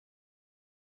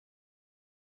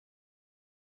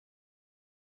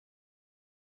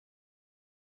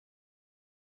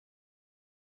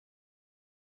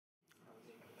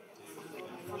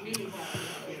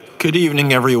Good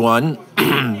evening, everyone.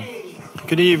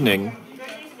 Good evening.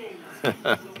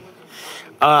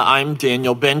 I'm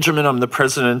Daniel Benjamin. I'm the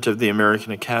president of the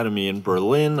American Academy in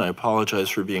Berlin. I apologize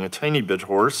for being a tiny bit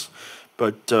hoarse,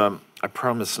 but I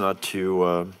promise not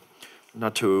to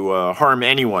harm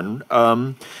anyone.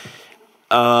 I'm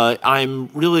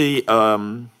really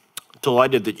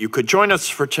delighted that you could join us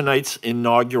for tonight's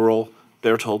inaugural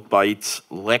Bertolt Beitz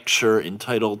lecture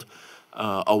entitled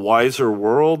A Wiser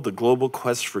World, The Global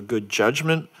Quest for Good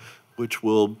Judgment, which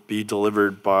will be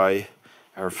delivered by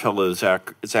our fellow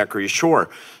Zachary Shore.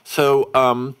 So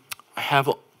I have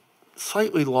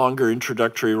slightly longer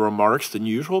introductory remarks than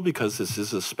usual because this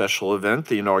is a special event,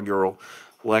 the inaugural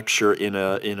lecture in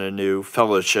a new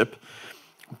fellowship.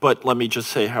 But let me just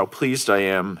say how pleased I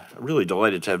am, really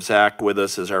delighted to have Zach with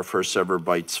us as our first ever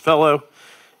Beitz Fellow.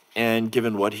 And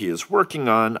given what he is working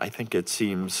on, I think it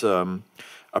seems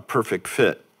a perfect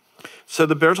fit. So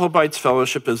the Bertolt Beitz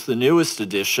Fellowship is the newest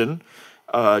addition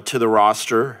to the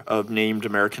roster of named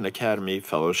American Academy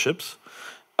Fellowships.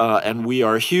 And we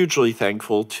are hugely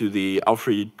thankful to the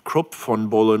Alfred Krupp von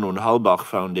Bohlen und Halbach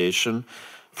Foundation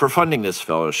for funding this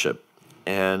fellowship.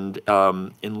 And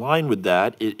in line with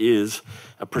that, it is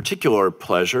a particular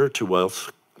pleasure to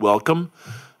welcome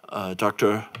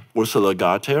Dr. Ursula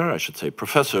Gater, I should say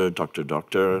Professor Dr.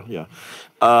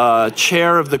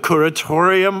 Chair of the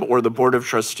Curatorium, or the Board of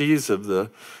Trustees of the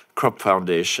Krupp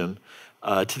Foundation,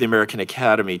 to the American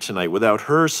Academy tonight. Without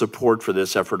her support for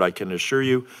this effort, I can assure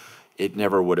you, it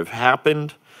never would have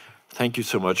happened. Thank you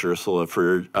so much, Ursula,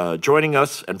 for joining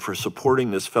us and for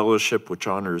supporting this fellowship, which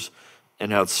honors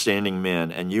an outstanding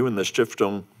man. And you and the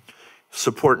Stiftung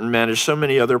support and manage so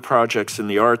many other projects in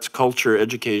the arts, culture,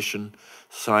 education,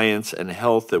 science, and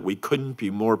health that we couldn't be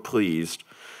more pleased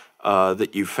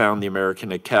that you found the American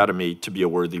Academy to be a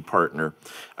worthy partner.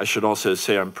 I should also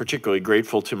say I'm particularly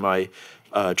grateful to my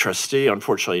trustee,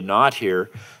 unfortunately not here,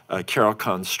 Carol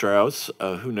Kahn-Strauss,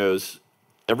 who knows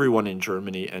everyone in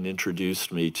Germany and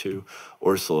introduced me to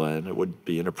Ursula, and it would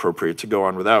be inappropriate to go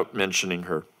on without mentioning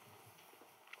her.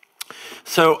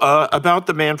 So about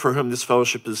the man for whom this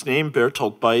fellowship is named,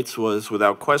 Bertolt Beitz was,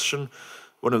 without question,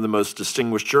 one of the most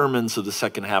distinguished Germans of the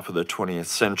second half of the 20th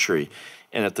century.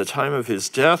 And at the time of his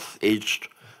death, aged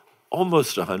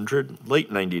almost 100,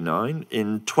 late 99,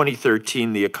 in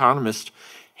 2013, The Economist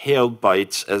hailed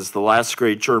Beitz as the last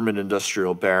great German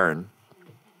industrial baron.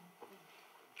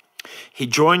 He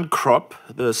joined Krupp,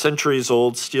 the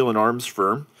centuries-old steel and arms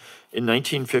firm, in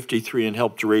 1953 and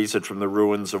helped raise it from the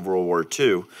ruins of World War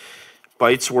II.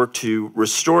 Beitz worked to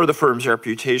restore the firm's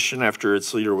reputation after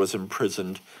its leader was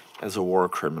imprisoned as a war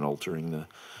criminal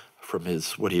from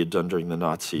what he had done during the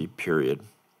Nazi period.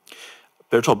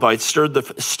 Bertolt Beitz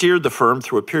steered the firm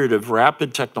through a period of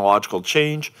rapid technological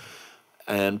change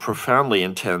and profoundly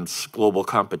intense global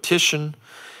competition.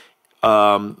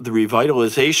 The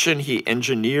revitalization he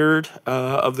engineered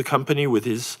of the company with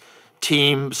his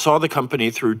team saw the company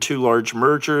through two large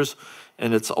mergers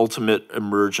and its ultimate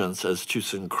emergence as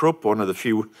ThyssenKrupp, one of the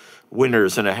few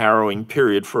winners in a harrowing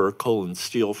period for coal and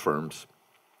steel firms.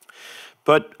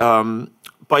 But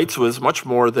Beitz was much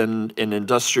more than an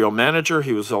industrial manager.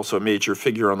 He was also a major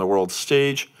figure on the world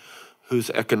stage,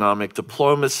 whose economic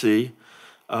diplomacy,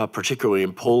 particularly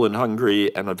in Poland,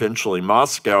 Hungary, and eventually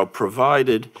Moscow,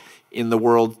 provided, in the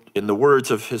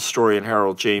words of historian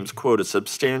Harold James, quote, a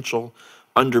substantial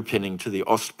underpinning to the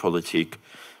Ostpolitik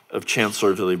of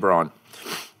Chancellor Willy Brandt.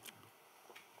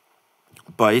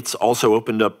 Beitz also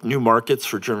opened up new markets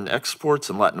for German exports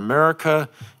in Latin America,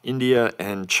 India,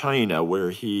 and China,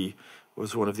 where he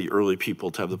was one of the early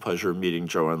people to have the pleasure of meeting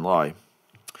Zhou Enlai.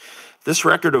 This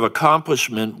record of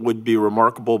accomplishment would be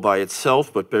remarkable by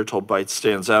itself, but Bertolt Beitz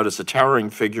stands out as a towering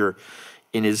figure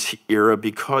in his era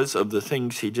because of the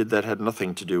things he did that had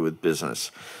nothing to do with business,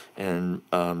 and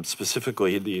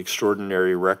specifically the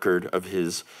extraordinary record of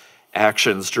his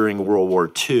actions during World War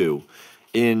II.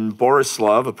 In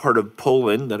Borislav, a part of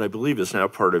Poland that I believe is now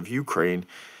part of Ukraine,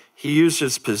 he used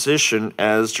his position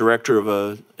as director of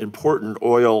an important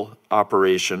oil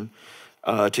operation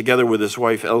together with his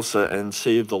wife Elsa and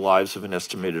saved the lives of an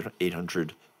estimated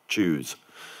 800 Jews.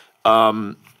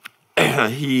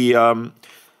 He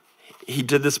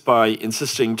did this by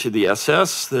insisting to the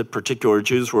SS that particular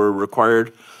Jews were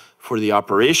required for the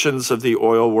operations of the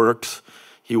oil works.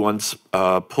 He once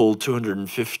pulled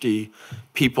 250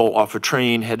 people off a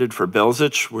train headed for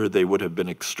Belzec, where they would have been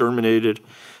exterminated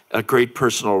at great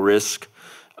personal risk.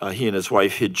 He and his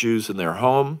wife hid Jews in their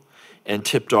home and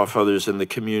tipped off others in the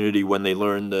community when they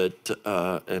learned that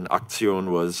an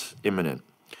Aktion was imminent.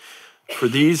 For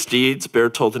these deeds,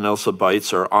 Bertolt and Elsa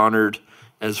Beitz are honored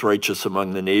as righteous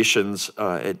among the nations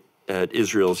at at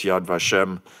Israel's Yad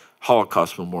Vashem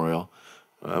Holocaust Memorial,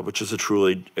 which is a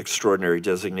truly extraordinary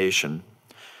designation.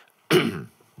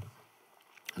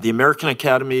 The American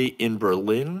Academy in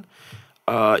Berlin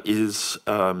is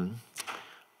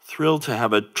thrilled to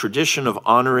have a tradition of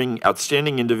honoring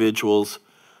outstanding individuals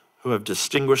who have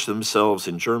distinguished themselves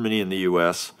in Germany and the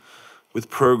US with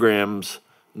programs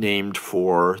named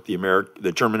for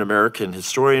the German-American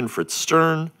historian Fritz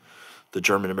Stern, the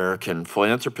German-American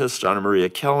philanthropist Anna Maria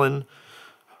Kellen,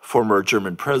 former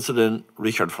German president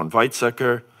Richard von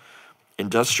Weizsäcker,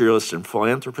 industrialist and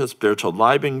philanthropist Bertold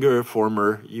Leibinger,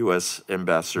 former US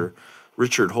ambassador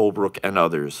Richard Holbrooke, and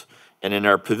others. And in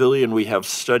our pavilion, we have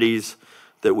studies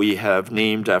that we have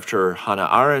named after Hannah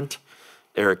Arendt,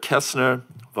 Erich Kästner,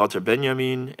 Walter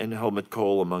Benjamin, and Helmut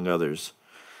Kohl, among others.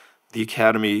 The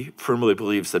Academy firmly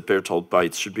believes that Bertolt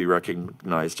Beitz should be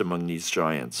recognized among these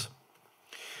giants.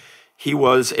 He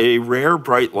was a rare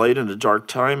bright light in a dark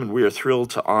time, and we are thrilled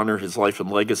to honor his life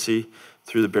and legacy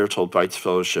through the Bertolt Beitz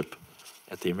Fellowship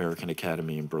at the American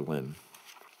Academy in Berlin.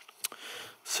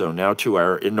 So now to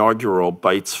our inaugural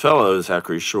Beitz Fellow,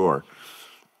 Zachary Shore.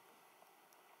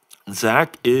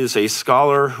 Zach is a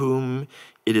scholar whom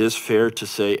it is fair to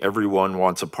say everyone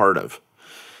wants a part of.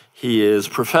 He is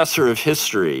professor of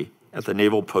history at the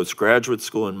Naval Postgraduate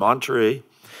School in Monterey,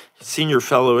 senior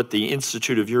fellow at the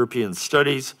Institute of European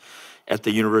Studies at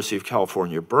the University of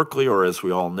California, Berkeley, or as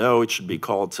we all know, it should be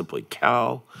called simply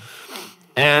Cal,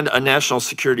 and a national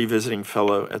security visiting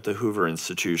fellow at the Hoover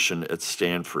Institution at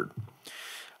Stanford.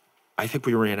 I think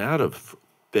we ran out of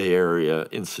Bay Area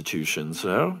institutions,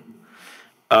 no?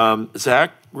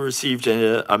 Zach received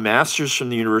a master's from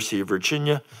the University of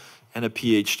Virginia and a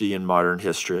PhD in modern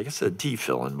history. I guess a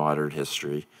DPhil in modern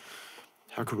history.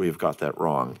 How could we have got that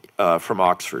wrong? From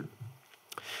Oxford.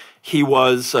 He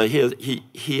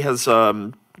has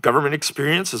government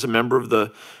experience as a member of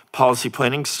the policy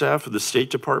planning staff of the State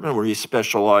Department, where he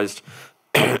specialized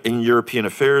in European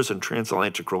affairs and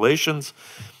transatlantic relations.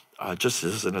 Just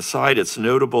as an aside, it's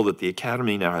notable that the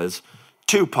Academy now has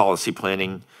 2 policy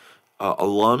planning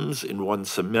alums in one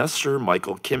semester.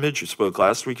 Michael Kimmage, who spoke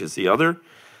last week, is the other.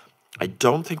 I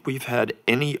don't think we've had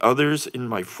any others in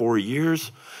my 4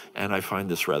 years, and I find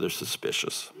this rather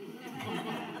suspicious.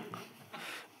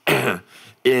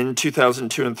 In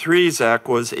 2002 and 2003, Zach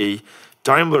was a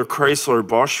Daimler Chrysler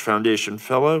Bosch Foundation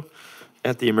Fellow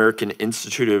at the American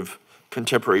Institute of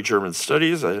Contemporary German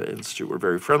Studies, an institute we're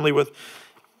very friendly with,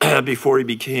 before he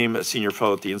became a senior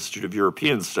fellow at the Institute of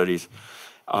European Studies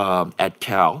at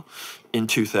Cal in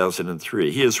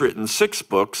 2003. He has written 6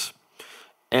 books,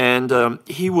 and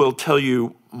he will tell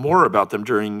you more about them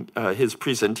during his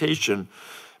presentation.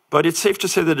 But it's safe to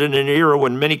say that in an era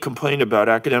when many complain about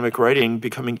academic writing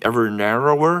becoming ever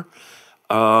narrower,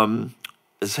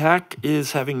 Zach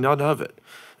is having none of it.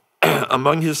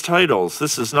 Among his titles,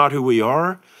 This Is Not Who We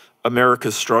Are,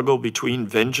 America's Struggle Between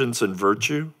Vengeance and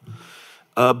Virtue,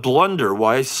 Blunder,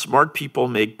 Why Smart People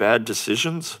Make Bad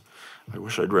Decisions. I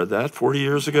wish I'd read that 40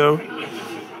 years ago.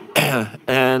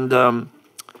 And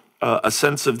A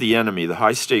Sense of the Enemy, the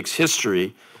high-stakes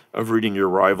history of reading your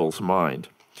rival's mind.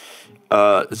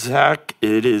 Zach,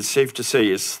 it is safe to say,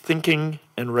 is thinking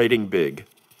and writing big.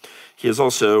 He has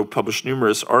also published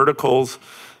numerous articles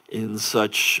in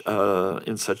such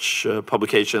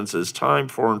publications as Time,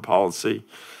 Foreign Policy,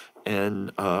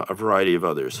 and a variety of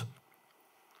others.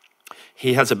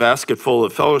 He has a basket full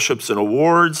of fellowships and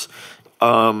awards,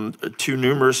 too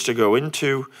numerous to go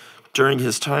into. During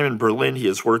his time in Berlin, he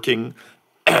is working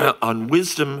on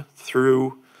wisdom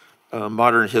through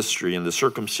modern history and the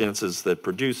circumstances that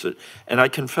produce it. And I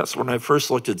confess, when I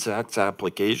first looked at Zach's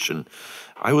application,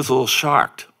 I was a little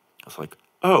shocked. I was like,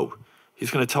 oh,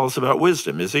 he's going to tell us about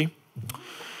wisdom, is he?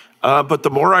 But the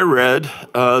more I read,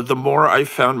 the more I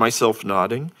found myself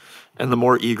nodding, and the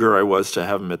more eager I was to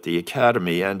have him at the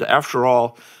Academy. And after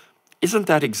all, isn't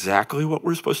that exactly what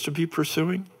we're supposed to be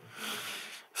pursuing?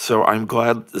 So I'm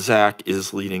glad Zach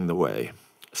is leading the way.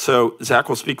 So Zach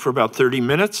will speak for about 30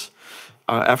 minutes,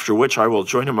 after which I will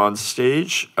join him on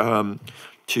stage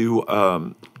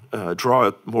to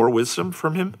draw more wisdom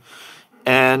from him.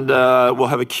 And we'll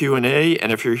have a Q&A,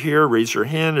 and if you're here, raise your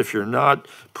hand. If you're not,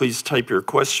 please type your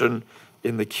question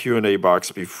in the Q&A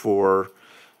box below,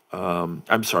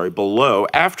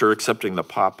 after accepting the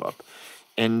pop-up.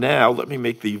 And now, let me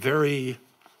make the very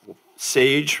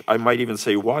sage, I might even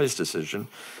say wise decision,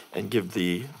 and give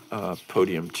the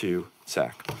podium to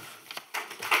Zach.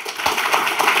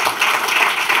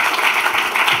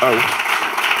 Oh,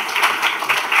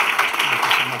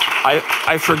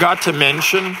 I forgot to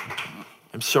mention,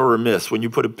 I'm so remiss, when you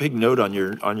put a big note on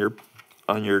your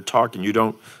talk and you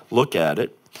don't look at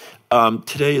it,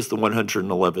 Today is the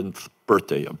 111th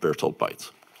birthday of Bertolt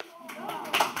Beitz.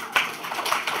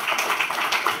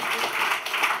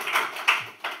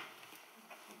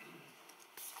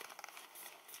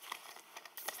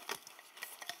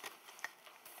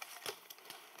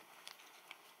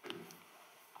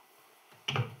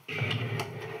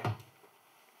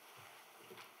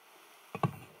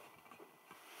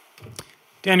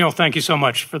 Daniel, thank you so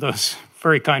much for those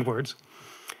very kind words.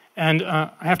 And I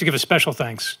have to give a special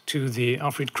thanks to the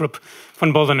Alfred Krupp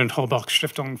von Bohlen and Holbach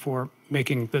Stiftung for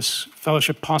making this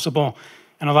fellowship possible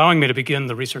and allowing me to begin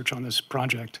the research on this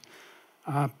project.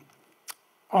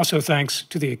 Also thanks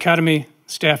to the Academy,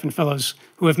 staff, and fellows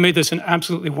who have made this an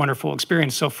absolutely wonderful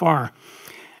experience so far.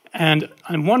 And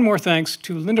one more thanks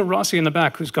to Linda Rossi in the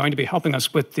back, who's going to be helping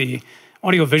us with the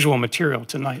audiovisual material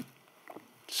tonight.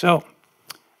 So,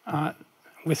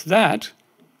 with that,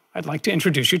 I'd like to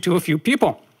introduce you to a few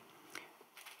people.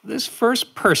 This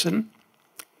first person,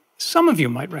 some of you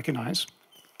might recognize.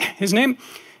 His name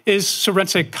is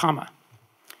Seretse Khama,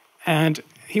 and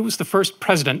he was the first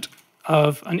president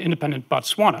of an independent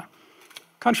Botswana,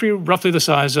 a country roughly the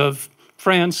size of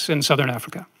France in southern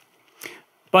Africa.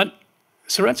 But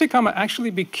Seretse Khama actually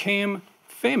became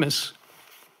famous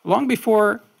long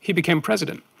before he became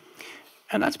president.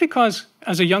 And that's because,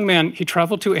 as a young man, he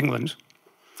traveled to England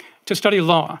to study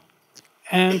law.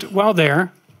 And while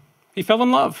there, he fell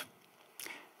in love.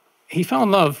 He fell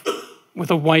in love with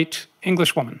a white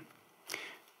English woman.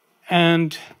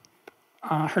 And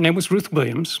her name was Ruth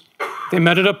Williams. They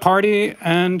met at a party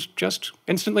and just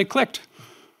instantly clicked.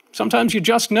 Sometimes you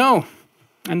just know,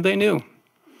 and they knew.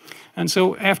 And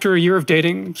so after a year of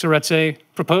dating, Seretse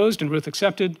proposed and Ruth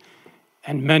accepted,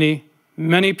 and many,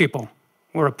 many people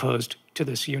were opposed to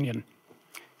this union.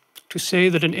 To say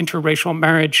that an interracial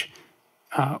marriage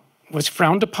was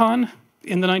frowned upon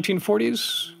in the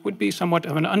 1940s would be somewhat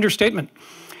of an understatement.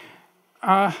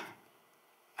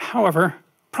 However,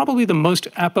 probably the most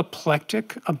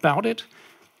apoplectic about it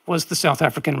was the South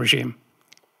African regime.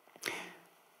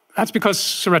 That's because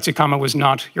Seretse Khama was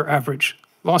not your average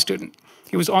law student.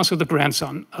 He was also the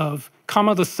grandson of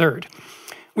Khama III,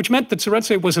 which meant that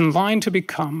Seretse was in line to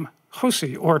become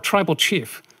Hosi, or tribal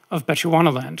chief, of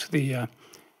Bechuanaland, the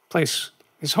place,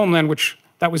 his homeland, which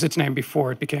that was its name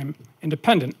before it became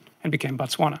independent and became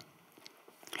Botswana.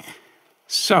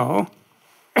 So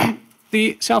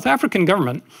the South African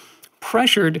government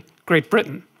pressured Great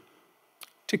Britain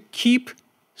to keep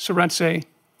Seretse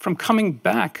from coming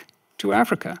back to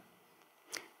Africa.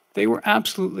 They were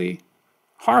absolutely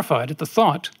horrified at the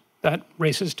thought that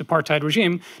racist apartheid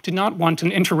regime did not want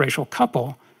an interracial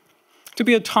couple to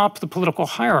be atop the political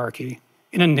hierarchy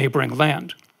in a neighboring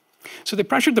land. So they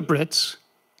pressured the Brits,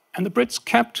 and the Brits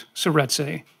kept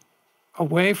Seretse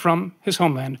away from his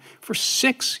homeland for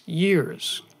 6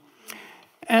 years.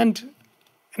 And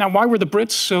now, why were the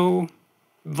Brits so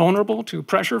vulnerable to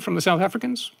pressure from the South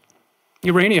Africans?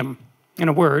 Uranium, in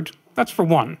a word, that's for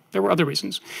one. There were other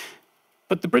reasons.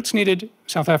 But the Brits needed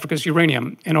South Africa's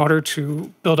uranium in order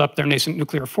to build up their nascent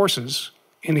nuclear forces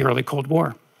in the early Cold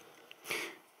War.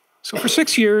 So for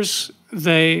 6 years,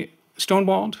 they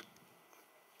stonewalled,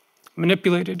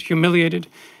 manipulated, humiliated,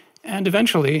 and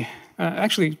eventually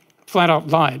actually flat out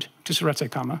lied to Seretse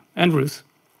Khama and Ruth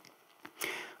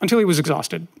until he was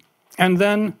exhausted. And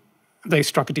then they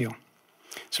struck a deal.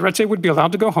 Seretse would be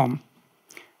allowed to go home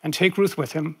and take Ruth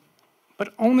with him,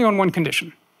 but only on one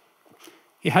condition.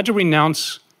 He had to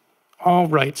renounce all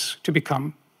rights to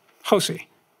become Hosi,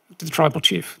 the tribal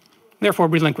chief, therefore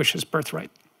relinquish his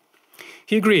birthright.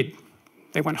 He agreed.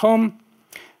 They went home,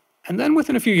 and then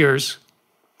within a few years,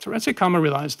 Seretse Khama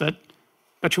realized that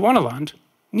Bechuanaland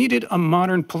needed a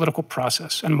modern political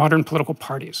process and modern political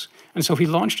parties. And so he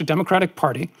launched a democratic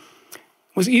party,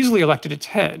 was easily elected its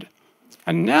head,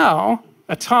 and now,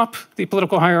 atop the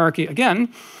political hierarchy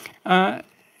again,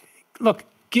 look,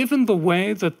 given the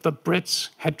way that the Brits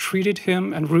had treated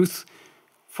him and Ruth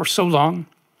for so long,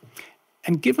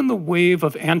 and given the wave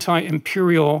of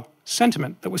anti-imperial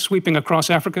sentiment that was sweeping across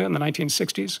Africa in the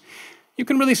 1960s, you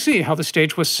can really see how the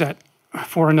stage was set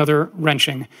for another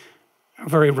wrenching,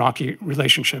 very rocky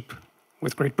relationship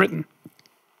with Great Britain.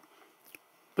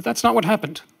 But that's not what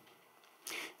happened.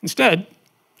 Instead,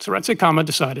 Seretse Khama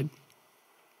decided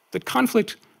that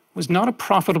conflict was not a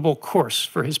profitable course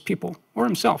for his people or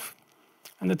himself,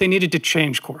 and that they needed to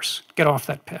change course, get off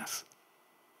that path.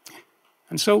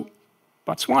 And so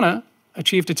Botswana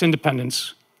achieved its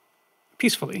independence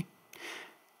peacefully.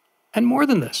 And more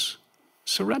than this,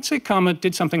 Seretse Khama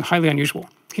did something highly unusual.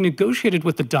 He negotiated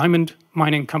with the diamond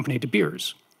mining company De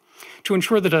Beers to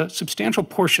ensure that a substantial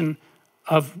portion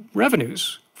of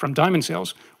revenues from diamond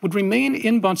sales would remain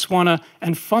in Botswana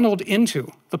and funneled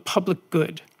into the public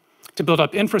good to build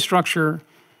up infrastructure,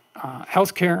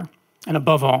 healthcare, and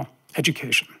above all,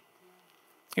 education.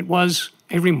 It was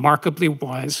a remarkably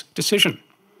wise decision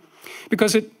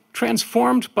because it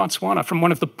transformed Botswana from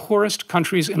one of the poorest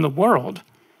countries in the world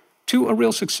to a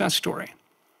real success story,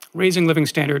 raising living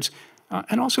standards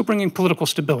and also bringing political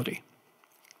stability.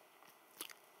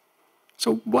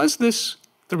 So was this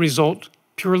the result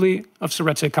purely of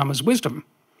Seretse Khama's wisdom,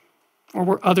 or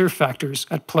were other factors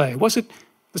at play? Was it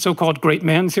the so-called great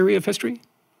man theory of history,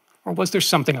 or was there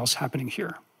something else happening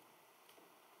here?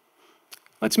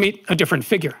 Let's meet a different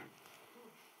figure.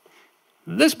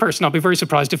 This person, I'll be very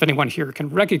surprised if anyone here can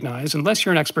recognize, unless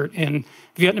you're an expert in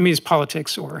Vietnamese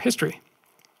politics or history.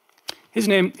 His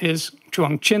name is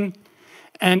Truong Chin,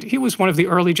 and he was one of the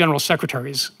early general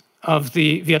secretaries of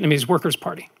the Vietnamese Workers'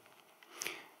 Party.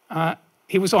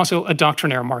 He was also a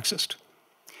doctrinaire Marxist.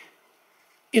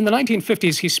 In the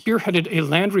 1950s, he spearheaded a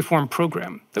land reform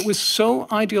program that was so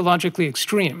ideologically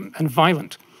extreme and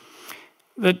violent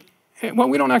that, well,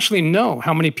 we don't actually know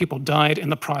how many people died in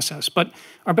the process, but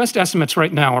our best estimates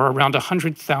right now are around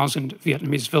 100,000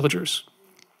 Vietnamese villagers.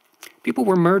 People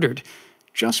were murdered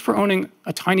just for owning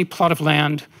a tiny plot of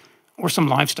land or some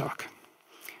livestock.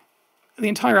 The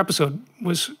entire episode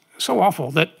was so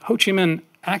awful that Ho Chi Minh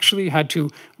actually had to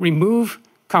remove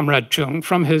Comrade Chung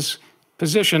from his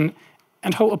position,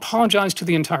 and Ho apologized to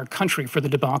the entire country for the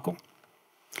debacle.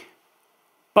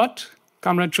 But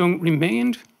Comrade Chung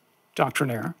remained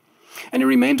doctrinaire, and he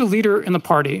remained a leader in the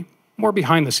party, more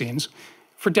behind the scenes,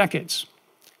 for decades,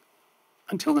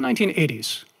 until the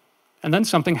 1980s, and then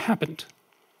something happened.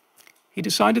 He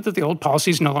decided that the old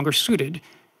policies no longer suited,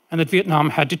 and that Vietnam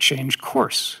had to change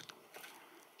course.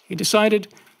 He decided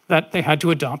that they had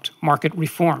to adopt market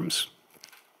reforms.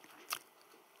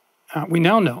 We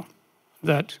now know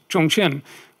that Truong Chin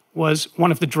was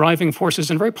one of the driving forces,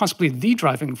 and very possibly the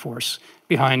driving force,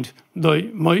 behind the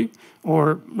Mới,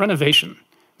 or renovation,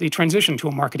 the transition to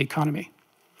a market economy.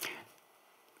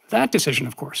 That decision,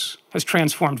 of course, has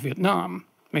transformed Vietnam,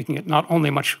 making it not only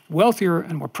much wealthier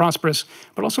and more prosperous,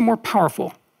 but also more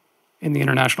powerful in the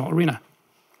international arena.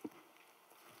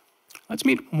 Let's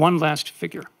meet one last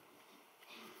figure.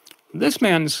 This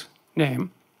man's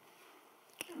name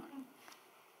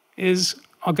is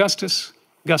Augustus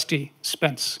Gusty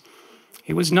Spence.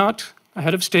 He was not a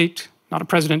head of state, not a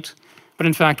president, but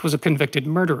in fact was a convicted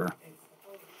murderer.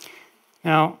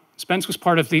 Now, Spence was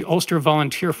part of the Ulster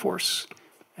Volunteer Force,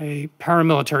 a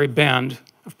paramilitary band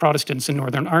of Protestants in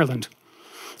Northern Ireland.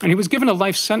 And he was given a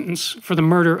life sentence for the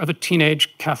murder of a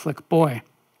teenage Catholic boy.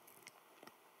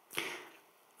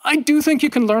 I do think you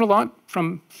can learn a lot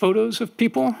from photos of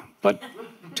people, but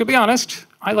to be honest,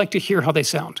 I like to hear how they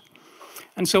sound.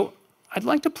 And so I'd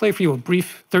like to play for you a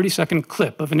brief 30-second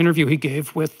clip of an interview he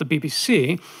gave with the BBC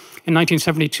in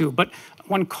 1972, but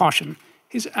one caution,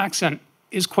 his accent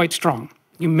is quite strong.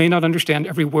 You may not understand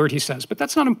every word he says, but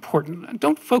that's not important.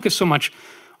 Don't focus so much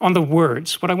on the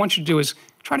words. What I want you to do is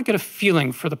try to get a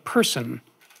feeling for the person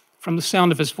from the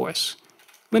sound of his voice.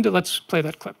 Linda, let's play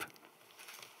that clip.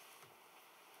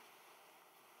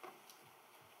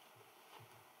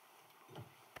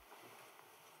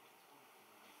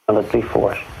 Military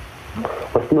force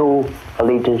with no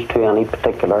allegiance to any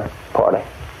particular party.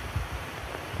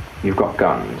 You've got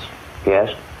guns.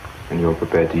 Yes. And you're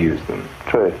prepared to use them.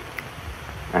 True.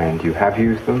 And you have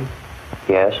used them?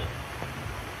 Yes.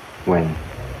 When?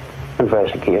 On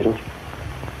various occasions.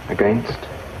 Against?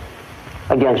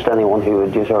 Against anyone who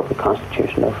would usurp the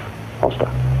Constitution of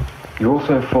Ulster. You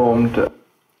also formed...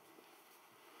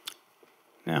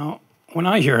 Now, when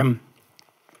I hear him,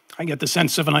 I get the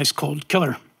sense of an ice-cold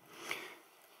killer.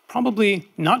 Probably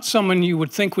not someone you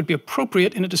would think would be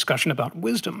appropriate in a discussion about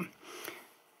wisdom.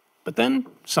 But then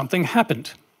something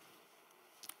happened.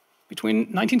 Between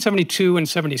 1972 and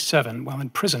 77, while in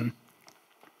prison,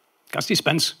 Gusty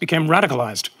Spence became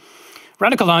radicalized.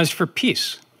 Radicalized for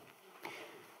peace.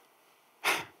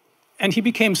 And he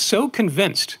became so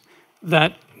convinced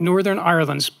that Northern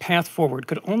Ireland's path forward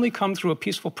could only come through a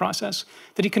peaceful process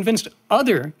that he convinced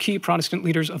other key Protestant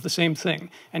leaders of the same thing.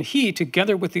 And he,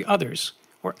 together with the others,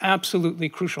 were absolutely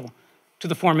crucial to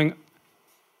the forming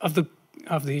of the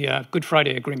Good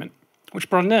Friday Agreement,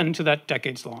 which brought an end to that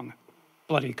decades-long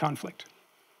bloody conflict.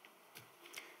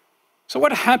 So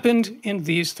what happened in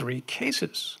these three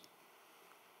cases?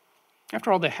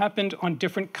 After all, they happened on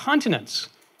different continents,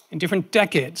 in different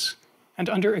decades, and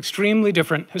under extremely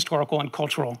different historical and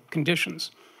cultural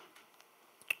conditions.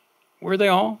 Were they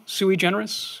all sui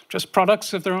generis, just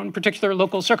products of their own particular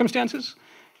local circumstances?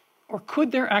 Or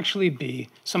could there actually be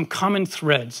some common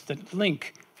threads that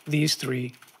link these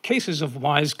three cases of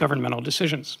wise governmental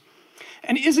decisions?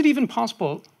 And is it even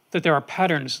possible that there are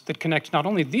patterns that connect not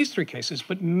only these three cases,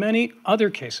 but many other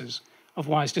cases of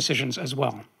wise decisions as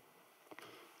well?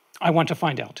 I want to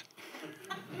find out.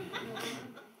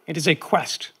 It is a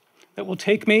quest that will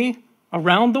take me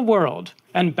around the world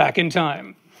and back in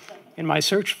time in my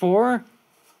search for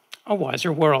a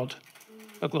wiser world,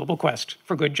 a global quest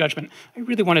for good judgment. I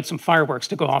really wanted some fireworks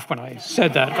to go off when I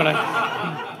said that, but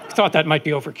I thought that might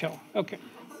be overkill. Okay.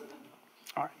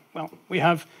 All right, well, we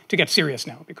have to get serious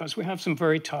now because we have some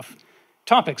very tough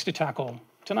topics to tackle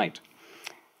tonight.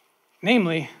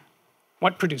 Namely,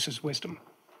 what produces wisdom?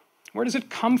 Where does it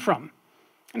come from?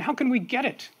 And how can we get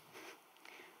it?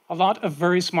 A lot of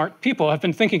very smart people have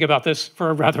been thinking about this for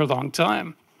a rather long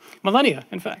time. Millennia,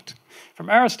 in fact. From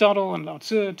Aristotle and Lao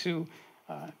Tzu to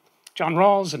John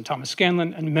Rawls and Thomas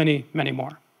Scanlon and many, many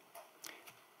more.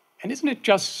 And isn't it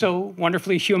just so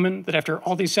wonderfully human that after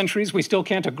all these centuries we still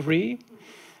can't agree?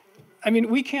 I mean,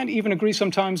 we can't even agree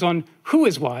sometimes on who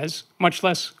is wise, much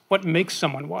less what makes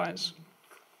someone wise.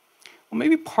 Well,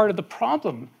 maybe part of the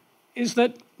problem is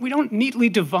that we don't neatly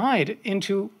divide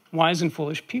into wise and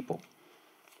foolish people.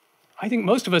 I think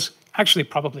most of us, actually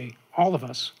probably all of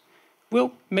us,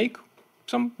 will make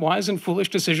some wise and foolish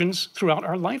decisions throughout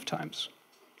our lifetimes.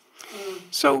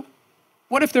 So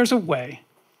what if there's a way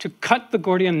to cut the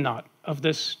Gordian knot of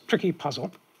this tricky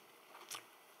puzzle?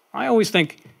 I always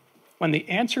think when the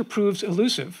answer proves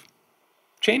elusive,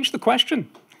 change the question.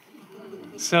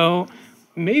 So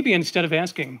maybe instead of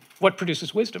asking what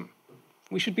produces wisdom,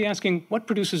 we should be asking what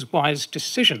produces wise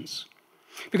decisions.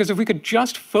 Because if we could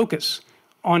just focus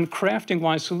on crafting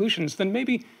wise solutions, then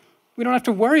maybe we don't have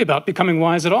to worry about becoming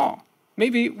wise at all.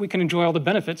 Maybe we can enjoy all the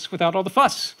benefits without all the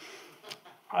fuss.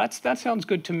 That sounds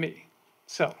good to me.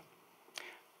 So,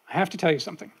 I have to tell you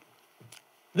something.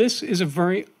 This is a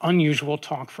very unusual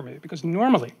talk for me because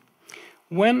normally,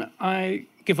 when I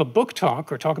give a book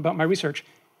talk or talk about my research,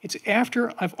 it's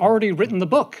after I've already written the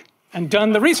book and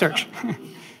done the research.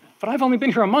 But I've only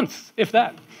been here a month, if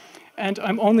that. And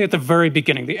I'm only at the very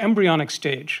beginning, the embryonic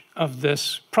stage of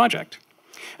this project.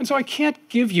 And so I can't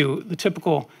give you the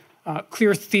typical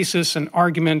clear thesis and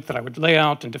argument that I would lay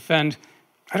out and defend.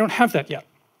 I don't have that yet.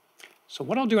 So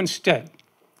what I'll do instead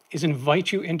is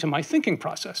invite you into my thinking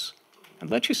process and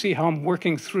let you see how I'm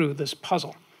working through this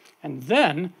puzzle. And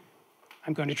then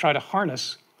I'm going to try to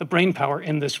harness the brain power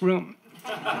in this room.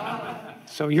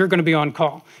 So you're going to be on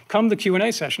call. Come the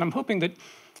Q&A session, I'm hoping that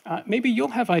maybe you'll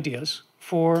have ideas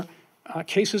for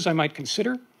cases I might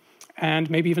consider and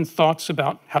maybe even thoughts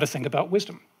about how to think about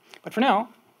wisdom. But for now,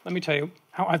 let me tell you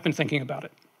how I've been thinking about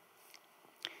it.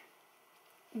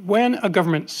 When a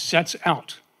government sets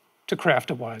out to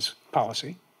craft a wise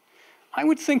policy, I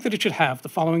would think that it should have the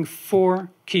following 4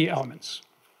 key elements.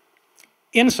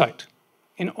 Insight,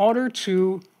 in order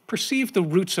to perceive the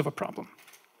roots of a problem.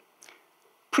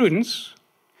 Prudence,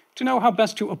 to know how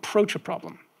best to approach a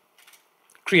problem.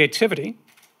 Creativity,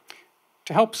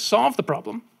 to help solve the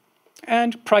problem.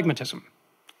 And pragmatism,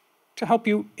 to help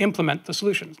you implement the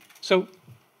solution. So,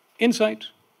 insight,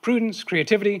 prudence,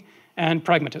 creativity, and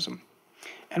pragmatism.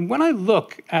 And when I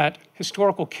look at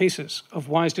historical cases of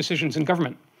wise decisions in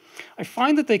government, I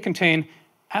find that they contain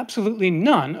absolutely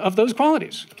none of those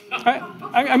qualities.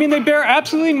 I mean, they bear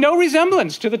absolutely no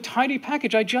resemblance to the tidy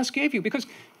package I just gave you, because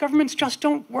governments just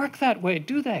don't work that way,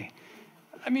 do they?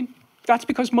 I mean, that's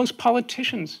because most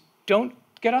politicians don't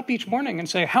get up each morning and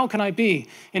say, how can I be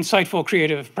insightful,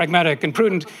 creative, pragmatic, and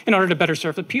prudent in order to better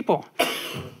serve the people?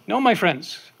 No, my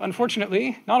friends.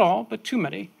 Unfortunately, not all, but too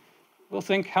many will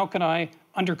think, how can I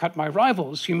undercut my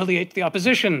rivals, humiliate the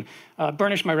opposition,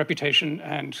 burnish my reputation,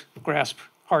 and grasp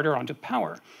harder onto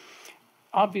power?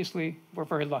 Obviously, we're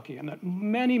very lucky in that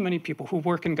many, many people who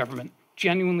work in government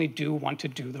genuinely do want to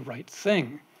do the right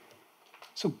thing.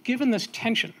 So given this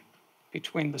tension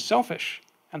between the selfish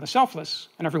and the selfless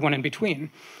and everyone in between,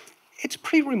 it's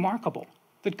pretty remarkable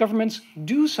that governments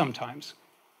do sometimes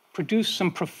produce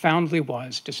some profoundly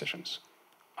wise decisions.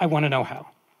 I want to know how.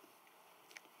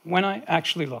 When I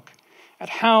actually look at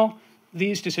how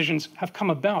these decisions have come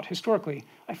about historically,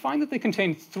 I find that they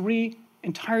contain 3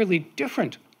 entirely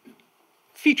different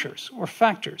features or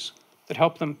factors that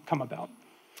help them come about.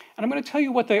 And I'm going to tell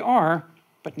you what they are,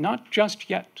 but not just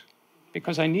yet,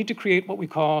 because I need to create what we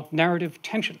call narrative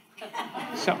tension.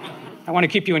 So I want to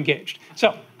keep you engaged.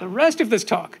 So the rest of this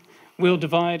talk will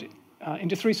divide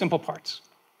into 3 simple parts.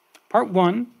 Part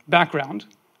 1, background.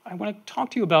 I want to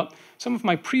talk to you about some of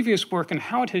my previous work and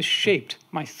how it has shaped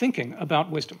my thinking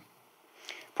about wisdom.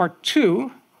 Part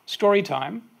 2, story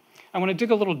time. I want to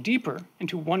dig a little deeper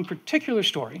into one particular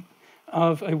story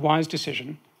of a wise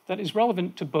decision that is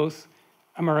relevant to both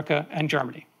America and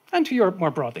Germany, and to Europe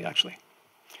more broadly, actually.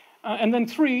 And then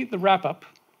 3, the wrap-up.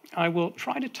 I will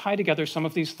try to tie together some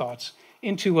of these thoughts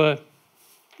into a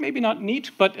maybe not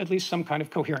neat, but at least some kind of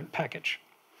coherent package.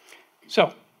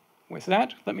 So, with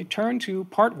that, let me turn to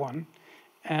part 1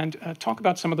 and talk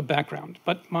about some of the background.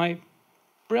 But my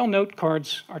Braille note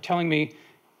cards are telling me,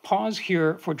 pause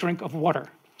here for drink of water.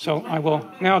 So I will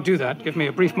now do that. Give me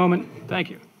a brief moment. Thank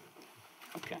you.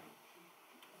 Okay.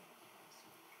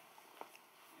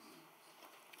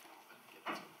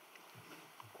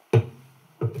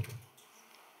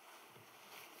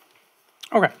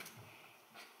 Okay.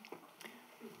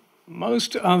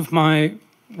 Most of my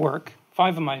work,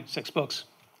 5 of my 6 books,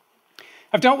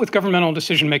 have dealt with governmental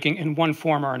decision-making in one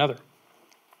form or another.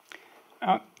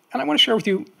 And I want to share with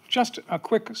you just a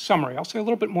quick summary. I'll say a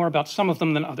little bit more about some of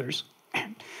them than others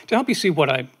to help you see what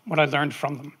I learned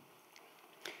from them.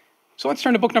 So let's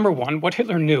turn to book number 1, What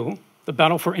Hitler Knew, The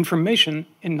Battle for Information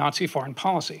in Nazi Foreign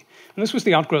Policy. And this was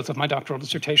the outgrowth of my doctoral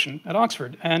dissertation at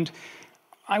Oxford. And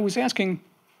I was asking,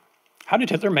 how did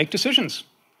Hitler make decisions?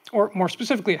 Or more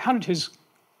specifically, how did his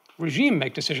regime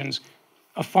make decisions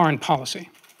of foreign policy?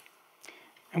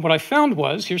 And what I found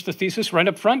was, here's the thesis right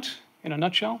up front in a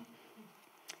nutshell,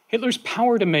 Hitler's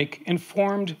power to make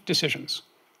informed decisions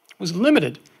was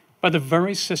limited by the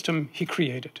very system he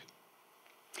created.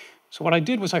 So what I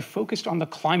did was I focused on the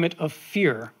climate of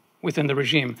fear within the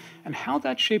regime and how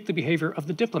that shaped the behavior of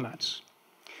the diplomats.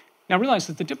 Now realize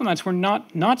that the diplomats were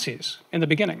not Nazis in the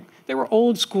beginning. They were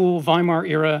old-school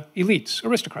Weimar-era elites,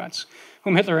 aristocrats,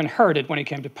 whom Hitler inherited when he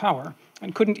came to power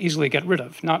and couldn't easily get rid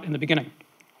of, not in the beginning.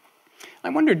 I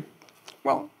wondered,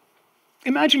 well,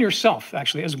 imagine yourself,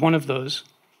 actually, as one of those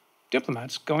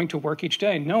diplomats going to work each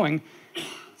day knowing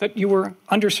that you were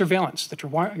under surveillance, that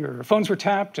your phones were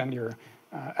tapped and your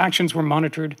actions were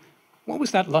monitored. What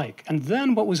was that like? And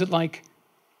then what was it like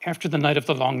after the Night of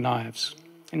the Long Knives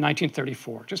in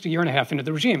 1934, just a year and a half into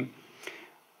the regime?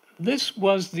 This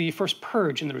was the first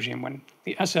purge in the regime when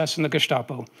the SS and the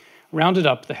Gestapo rounded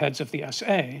up the heads of the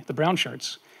SA, the brown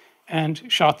shirts, and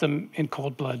shot them in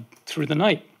cold blood through the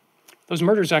night. Those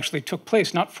murders actually took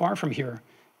place not far from here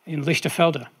in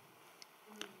Lichterfelde.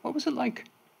 What was it like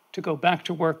to go back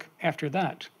to work after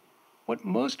that? What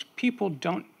most people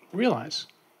don't realize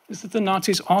is that the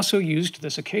Nazis also used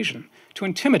this occasion to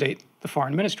intimidate the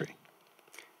foreign ministry.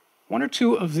 1 or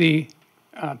 2 of the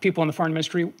people in the foreign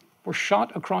ministry were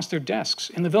shot across their desks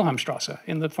in the Wilhelmstrasse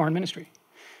in the foreign ministry.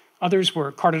 Others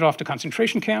were carted off to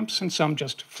concentration camps, and some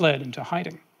just fled into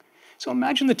hiding. So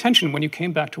imagine the tension when you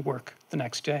came back to work the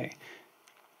next day.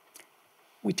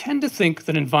 We tend to think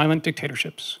that in violent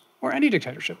dictatorships, or any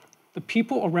dictatorship, the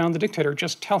people around the dictator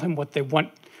just tell him what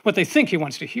they think he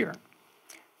wants to hear.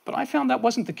 But I found that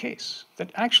wasn't the case,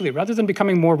 that actually, rather than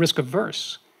becoming more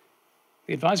risk-averse,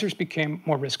 the advisors became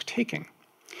more risk-taking.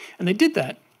 And they did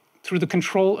that through the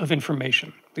control of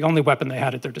information, the only weapon they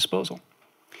had at their disposal,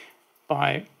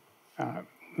 by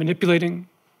manipulating,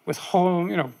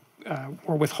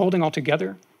 or withholding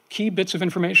altogether key bits of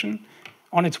information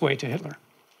on its way to Hitler.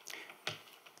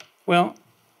 Well,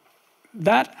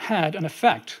 that had an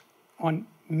effect on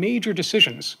major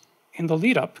decisions in the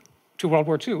lead-up to World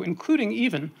War II, including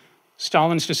even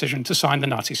Stalin's decision to sign the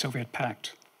Nazi-Soviet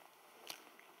Pact.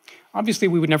 Obviously,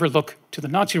 we would never look to the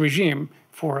Nazi regime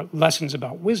for lessons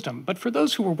about wisdom, but for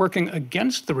those who were working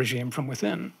against the regime from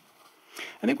within,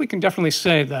 I think we can definitely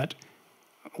say that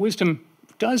wisdom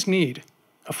does need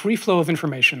a free flow of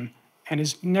information and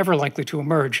is never likely to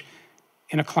emerge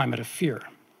in a climate of fear.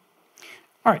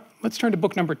 All right, let's turn to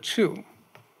book number 2,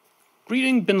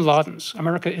 Reading Bin Laden's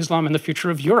America, Islam, and the Future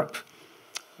of Europe.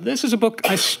 This is a book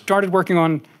I started working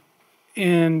on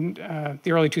in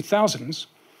the early 2000s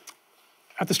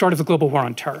at the start of the global war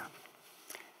on terror.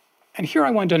 And here I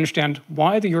wanted to understand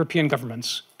why the European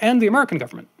governments and the American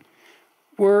government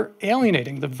were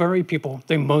alienating the very people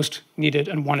they most needed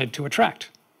and wanted to attract,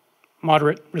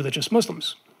 moderate religious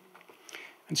Muslims.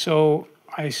 And so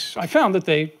I found that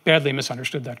they badly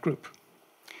misunderstood that group.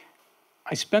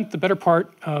 I spent the better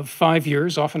part of 5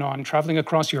 years off and on traveling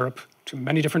across Europe to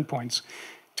many different points,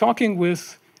 talking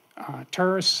with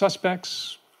terrorist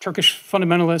suspects, Turkish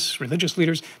fundamentalists, religious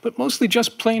leaders, but mostly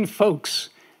just plain folks,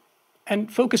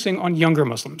 and focusing on younger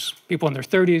Muslims, people in their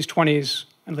 30s, 20s,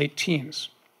 and late teens.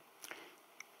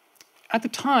 At the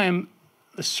time,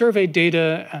 the survey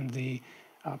data and the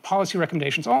policy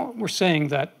recommendations all were saying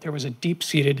that there was a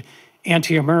deep-seated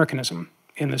anti-Americanism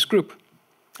in this group,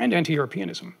 and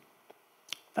anti-Europeanism.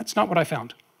 That's not what I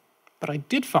found. But I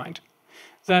did find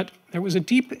that there was a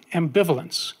deep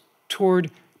ambivalence toward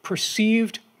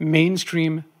perceived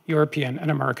mainstream European and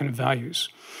American values.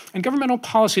 And governmental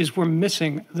policies were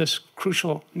missing this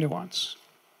crucial nuance.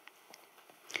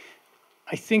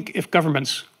 I think if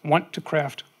governments want to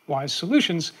craft wise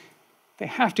solutions, they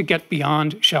have to get beyond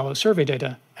shallow survey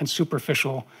data and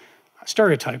superficial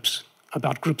stereotypes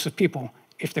about groups of people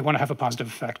if they want to have a positive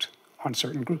effect on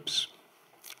certain groups.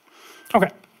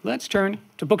 Okay, let's turn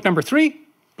to book number 3,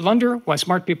 Blunder: Why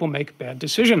Smart People Make Bad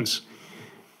Decisions.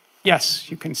 Yes,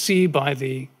 you can see by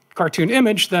the cartoon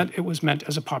image that it was meant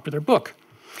as a popular book.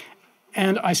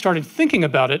 And I started thinking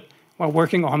about it while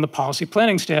working on the policy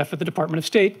planning staff at the Department of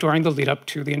State during the lead up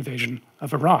to the invasion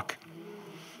of Iraq.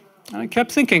 And I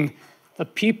kept thinking, the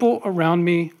people around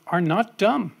me are not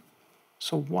dumb.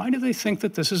 So why do they think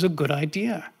that this is a good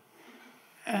idea?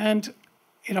 And,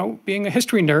 being a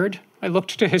history nerd, I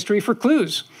looked to history for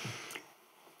clues.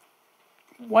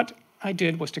 What I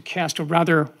did was to cast a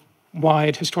rather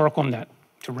wide historical net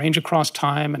to range across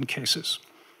time and cases.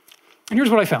 And here's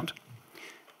what I found.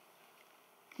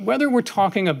 Whether we're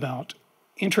talking about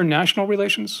international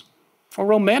relations or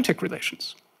romantic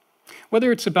relations,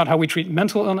 whether it's about how we treat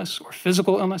mental illness or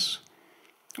physical illness,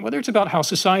 whether it's about how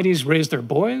societies raise their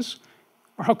boys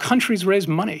or how countries raise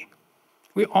money,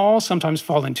 we all sometimes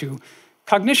fall into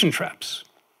cognition traps,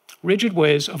 rigid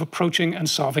ways of approaching and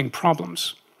solving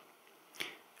problems.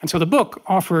 And so the book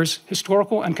offers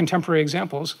historical and contemporary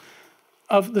examples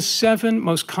of the 7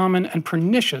 most common and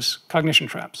pernicious cognition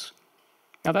traps.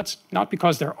 Now, that's not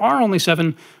because there are only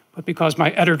 7, but because my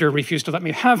editor refused to let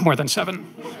me have more than 7.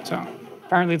 So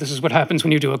apparently this is what happens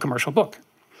when you do a commercial book.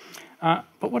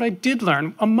 But what I did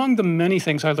learn, among the many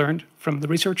things I learned from the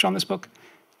research on this book,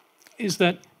 is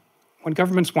that when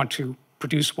governments want to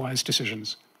produce wise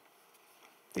decisions,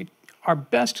 they are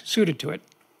best suited to it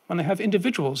when they have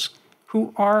individuals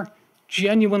who are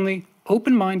genuinely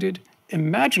open-minded,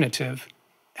 imaginative,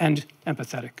 and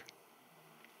empathetic.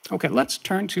 Okay, let's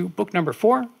turn to book number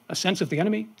 4, A Sense of the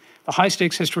Enemy, the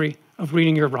high-stakes history of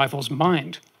reading your rival's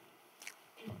mind.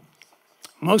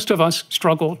 Most of us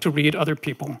struggle to read other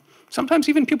people. Sometimes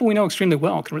even people we know extremely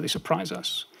well can really surprise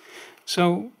us.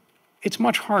 So it's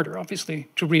much harder, obviously,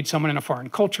 to read someone in a foreign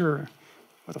culture,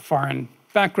 with a foreign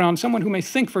background, someone who may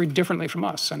think very differently from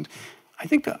us. And I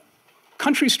think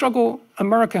countries struggle.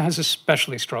 America has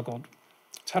especially struggled.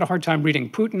 It's had a hard time reading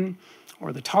Putin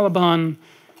or the Taliban,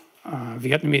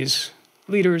 Vietnamese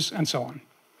leaders, and so on.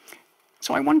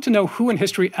 So I wanted to know who in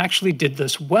history actually did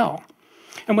this well.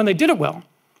 And when they did it well,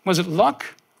 was it luck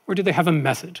or did they have a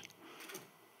method?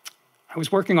 I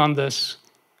was working on this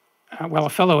while a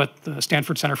fellow at the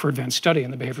Stanford Center for Advanced Study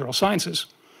in the Behavioral Sciences.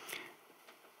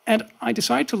 And I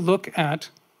decided to look at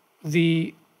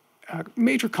the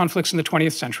major conflicts in the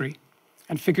 20th century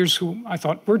and figures who I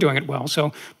thought were doing it well.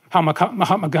 So how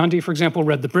Mahatma Gandhi, for example,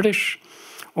 read the British,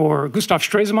 or Gustav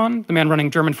Stresemann, the man running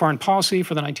German foreign policy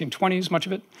for the 1920s, much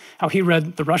of it, how he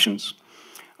read the Russians,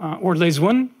 or Lê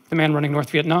Duẩn, the man running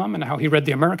North Vietnam, and how he read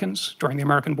the Americans during the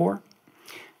American War.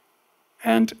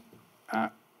 And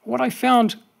what I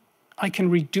found, I can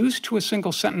reduce to a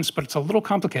single sentence, but it's a little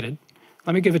complicated.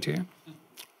 Let me give it to you.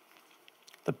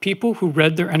 The people who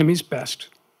read their enemies best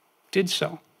did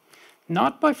so,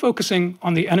 not by focusing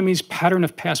on the enemy's pattern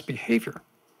of past behavior,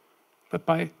 but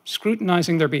by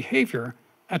scrutinizing their behavior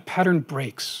at pattern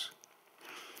breaks.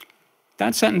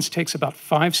 That sentence takes about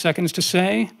 5 seconds to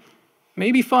say,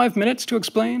 maybe 5 minutes to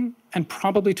explain, and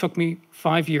probably took me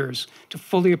 5 years to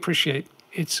fully appreciate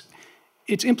its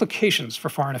implications for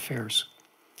foreign affairs.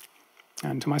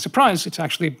 And to my surprise, it's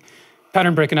actually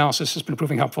pattern break analysis has been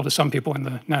proving helpful to some people in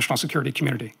the national security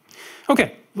community.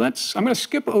 Okay, I'm going to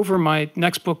skip over my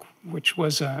next book, which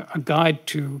was a guide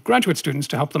to graduate students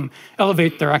to help them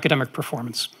elevate their academic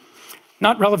performance.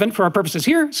 Not relevant for our purposes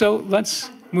here, so let's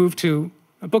move to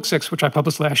book 6, which I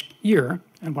published last year,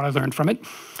 and what I learned from it.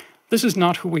 This is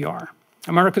Not Who We Are: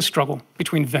 America's Struggle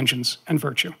Between Vengeance and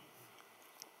Virtue.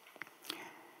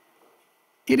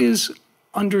 It is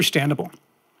understandable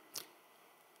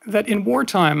that in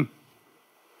wartime,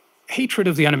 hatred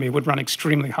of the enemy would run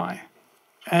extremely high,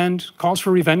 and calls for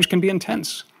revenge can be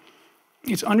intense.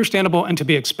 It's understandable and to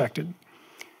be expected.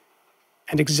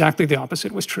 And exactly the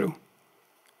opposite was true.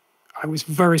 I was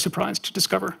very surprised to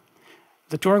discover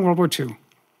that during World War II,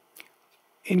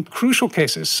 in crucial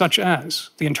cases such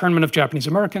as the internment of Japanese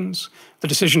Americans, the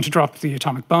decision to drop the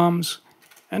atomic bombs,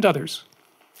 and others,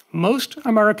 most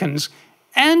Americans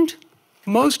and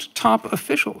most top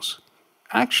officials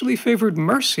actually favored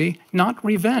mercy, not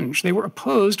revenge. They were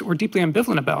opposed or deeply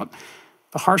ambivalent about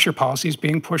the harsher policies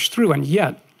being pushed through, and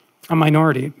yet a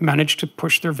minority managed to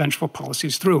push their vengeful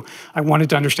policies through. I wanted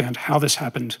to understand how this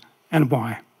happened and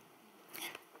why.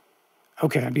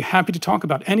 Okay, I'd be happy to talk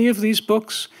about any of these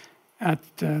books at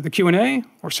the Q&A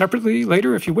or separately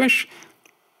later if you wish.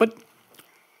 But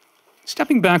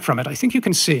stepping back from it, I think you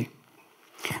can see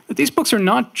that these books are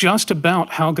not just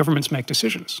about how governments make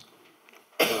decisions.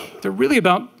 They're really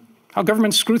about how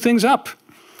governments screw things up.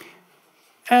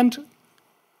 And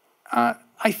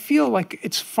I feel like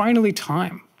it's finally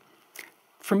time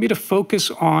for me to focus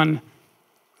on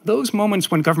those moments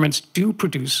when governments do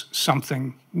produce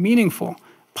something meaningful,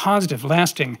 positive,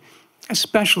 lasting,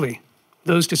 especially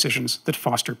those decisions that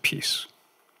foster peace.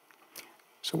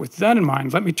 So with that in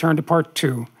mind, let me turn to part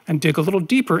 2 and dig a little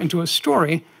deeper into a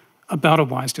story about a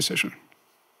wise decision.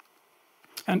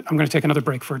 And I'm going to take another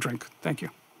break for a drink. Thank you.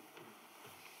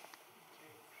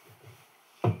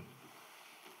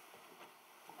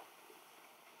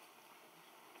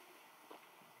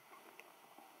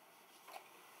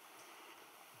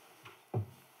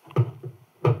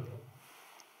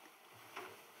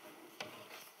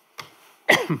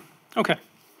 Okay.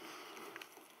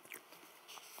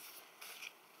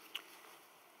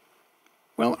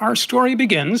 Well, our story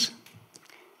begins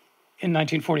in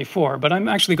 1944, but I'm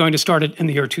actually going to start it in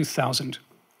the year 2000,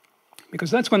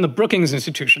 because that's when the Brookings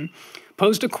Institution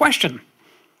posed a question.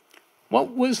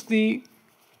 What was the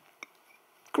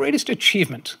greatest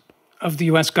achievement of the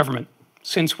US government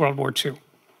since World War II?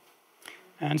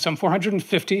 And some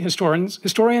 450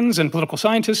 historians and political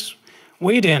scientists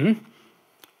weighed in.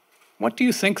 What do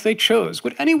you think they chose?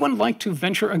 Would anyone like to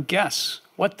venture a guess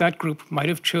what that group might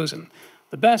have chosen?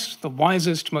 The best, the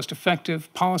wisest, most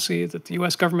effective policy that the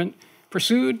US government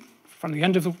pursued from the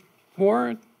end of the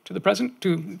war to the present,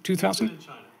 to 2000?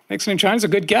 Nixon in China is a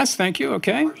good guess, thank you,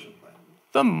 okay.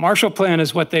 The Marshall Plan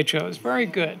is what they chose, very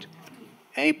good.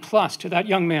 A+ to that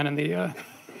young man in the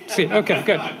seat, okay,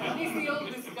 good. He's the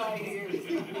oldest guy here.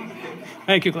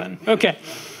 Thank you, Glenn, okay.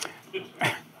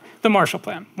 The Marshall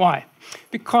Plan, why?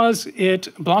 Because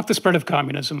it blocked the spread of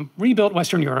communism, rebuilt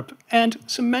Western Europe, and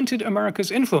cemented America's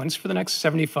influence for the next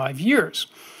 75 years.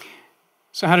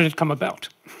 So how did it come about?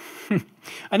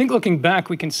 I think looking back,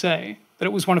 we can say that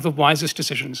it was one of the wisest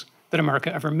decisions that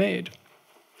America ever made.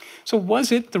 So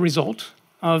was it the result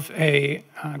of a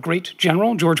great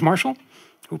general, George Marshall,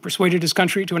 who persuaded his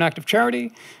country to an act of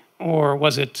charity? Or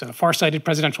was it far-sighted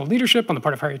presidential leadership on the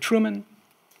part of Harry Truman?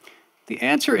 The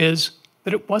answer is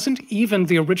that it wasn't even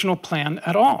the original plan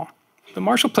at all. The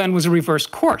Marshall Plan was a reverse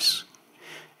course,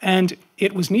 and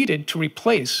it was needed to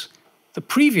replace the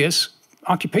previous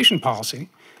occupation policy,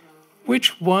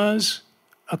 which was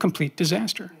a complete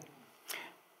disaster.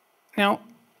 Now,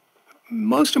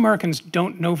 most Americans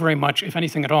don't know very much, if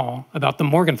anything at all, about the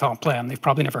Morgenthau Plan. They've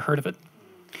probably never heard of it.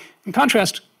 In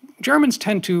contrast, Germans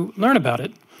tend to learn about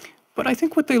it, but I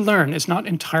think what they learn is not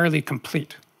entirely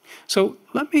complete. So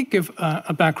let me give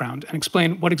a background and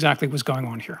explain what exactly was going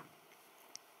on here.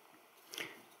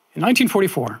 In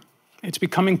 1944, it's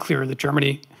becoming clear that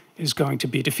Germany is going to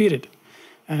be defeated,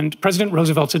 and President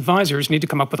Roosevelt's advisors need to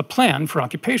come up with a plan for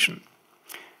occupation.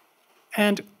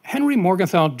 And Henry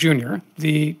Morgenthau Jr.,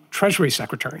 the Treasury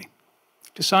Secretary,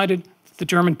 decided that the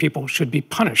German people should be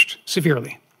punished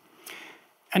severely.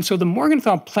 And so the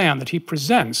Morgenthau Plan that he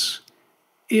presents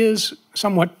is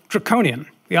somewhat draconian.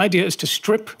 The idea is to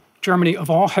strip Germany of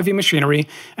all heavy machinery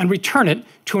and return it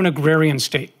to an agrarian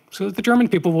state so that the German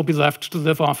people will be left to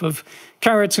live off of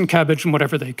carrots and cabbage and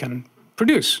whatever they can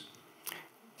produce.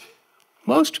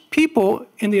 Most people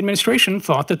in the administration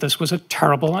thought that this was a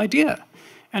terrible idea,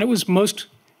 and it was most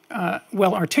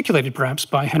well articulated perhaps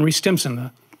by Henry Stimson,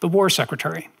 the war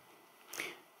secretary.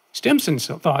 Stimson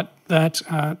thought that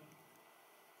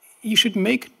you should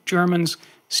make Germans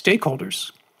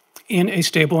stakeholders in a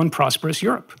stable and prosperous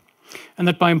Europe, and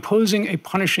that by imposing a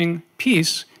punishing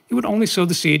peace, it would only sow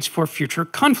the seeds for future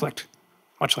conflict,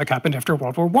 much like happened after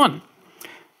World War I.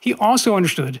 He also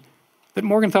understood that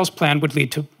Morgenthau's plan would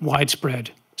lead to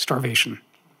widespread starvation.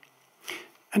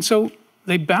 And so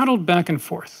they battled back and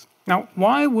forth. Now,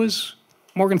 why was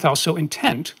Morgenthau so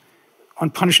intent on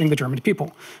punishing the German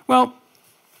people? Well,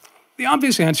 the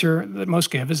obvious answer that most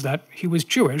give is that he was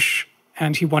Jewish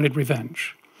and he wanted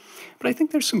revenge. But I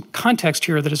think there's some context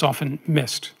here that is often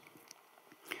missed.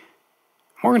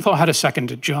 Morgenthau had a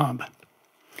second job.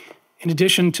 In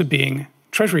addition to being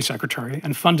Treasury Secretary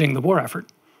and funding the war effort,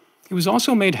 he was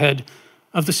also made head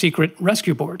of the secret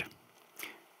rescue board.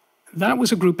 That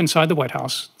was a group inside the White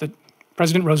House that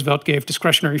President Roosevelt gave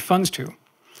discretionary funds to.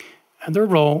 And their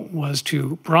role was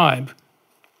to bribe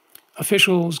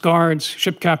officials, guards,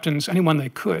 ship captains, anyone they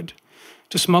could,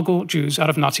 to smuggle Jews out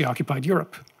of Nazi-occupied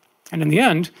Europe. And in the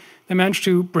end, they managed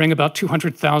to bring about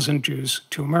 200,000 Jews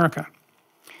to America.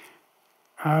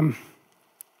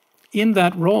 In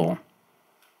that role,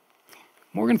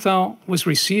 Morgenthau was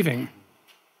receiving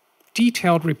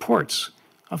detailed reports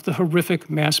of the horrific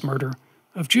mass murder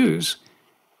of Jews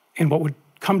in what would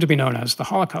come to be known as the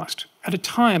Holocaust, at a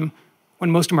time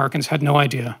when most Americans had no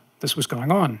idea this was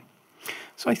going on.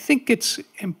 So I think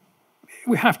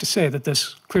we have to say that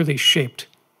this clearly shaped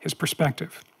his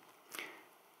perspective.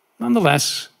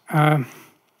 Nonetheless,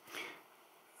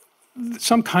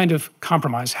 some kind of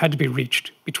compromise had to be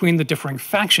reached between the differing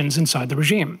factions inside the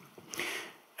regime.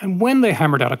 And when they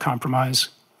hammered out a compromise,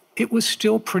 it was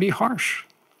still pretty harsh.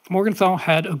 Morgenthau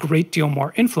had a great deal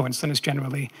more influence than is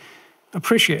generally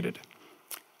appreciated.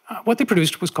 What they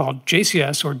produced was called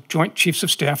JCS, or Joint Chiefs of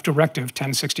Staff Directive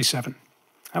 1067.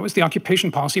 That was the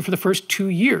occupation policy for the first 2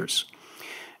 years.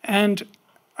 And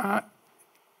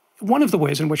one of the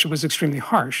ways in which it was extremely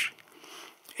harsh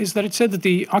is that it said that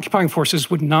the occupying forces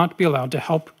would not be allowed to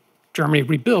help Germany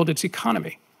rebuild its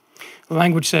economy. The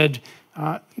language said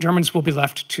Germans will be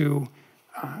left to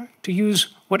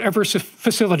use whatever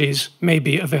facilities may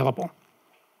be available.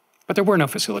 But there were no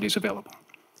facilities available,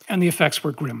 and the effects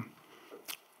were grim.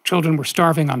 Children were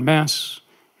starving en masse,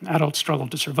 and adults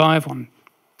struggled to survive on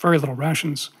very little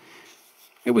rations.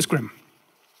 It was grim.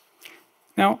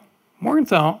 Now,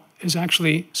 Morgenthau is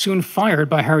actually soon fired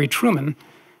by Harry Truman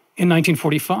in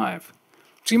 1945.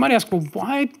 So you might ask, well,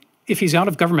 why, if he's out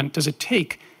of government, does it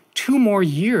take 2 more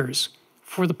years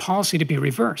for the policy to be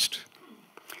reversed?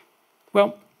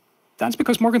 Well, that's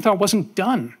because Morgenthau wasn't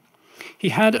done. He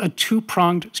had a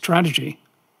 2-pronged strategy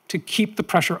to keep the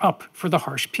pressure up for the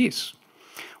harsh peace.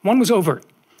 One was overt.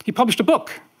 He published a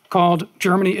book called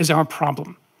Germany is Our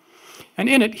Problem. And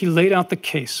in it, he laid out the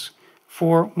case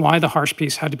for why the harsh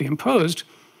peace had to be imposed.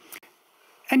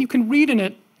 And you can read in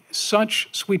it such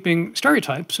sweeping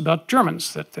stereotypes about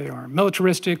Germans, that they are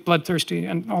militaristic, bloodthirsty,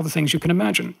 and all the things you can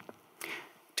imagine.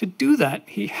 To do that,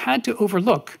 he had to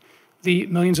overlook the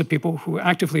millions of people who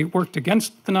actively worked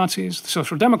against the Nazis, the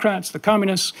Social Democrats, the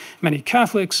Communists, many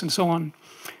Catholics, and so on.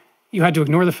 You had to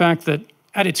ignore the fact that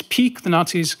at its peak, the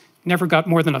Nazis never got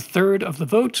more than 1/3 of the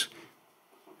vote,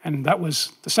 and that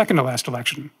was the second to last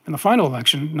election. In the final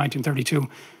election, 1932,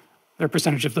 their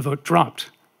percentage of the vote dropped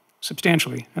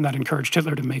substantially, and that encouraged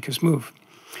Hitler to make his move.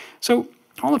 So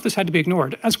all of this had to be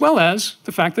ignored, as well as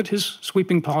the fact that his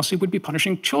sweeping policy would be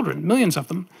punishing children, millions of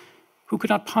them, who could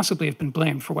not possibly have been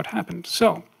blamed for what happened.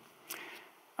 So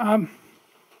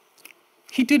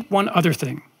he did one other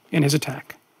thing in his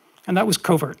attack, and that was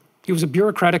covert. He was a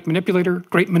bureaucratic manipulator,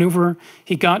 great maneuverer.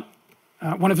 He got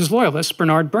one of his loyalists,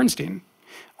 Bernard Bernstein,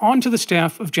 onto the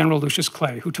staff of General Lucius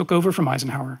Clay, who took over from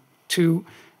Eisenhower to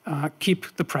keep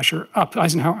the pressure up.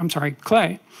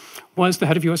 Clay was the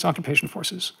head of U.S. occupation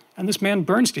forces. And this man,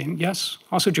 Bernstein, yes,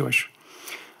 also Jewish,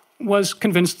 was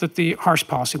convinced that the harsh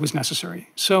policy was necessary.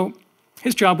 So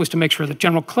his job was to make sure that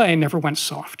General Clay never went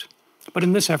soft. But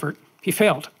in this effort, he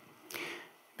failed.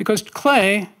 Because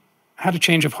Clay had a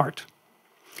change of heart.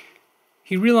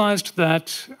 He realized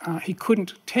that he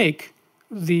couldn't take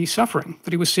the suffering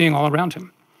that he was seeing all around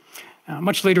him.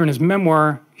 Much later in his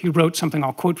memoir, he wrote something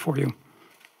I'll quote for you.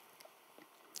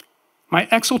 "My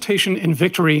exultation in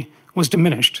victory was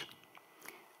diminished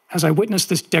as I witnessed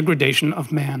this degradation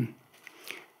of man.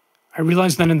 I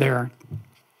realized then and there,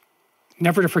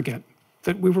 never to forget,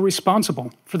 that we were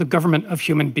responsible for the government of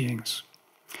human beings."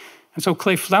 And so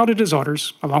Clay flouted his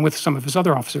orders, along with some of his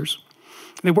other officers.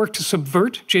 They worked to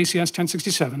subvert JCS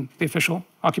 1067, the official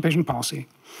occupation policy,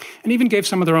 and even gave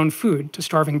some of their own food to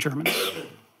starving Germans.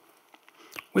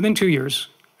 Within 2 years,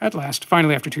 at last,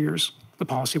 finally after 2 years, the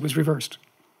policy was reversed.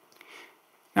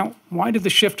 Now, why did the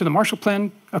shift to the Marshall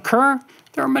Plan occur?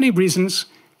 There are many reasons,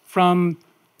 from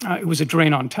it was a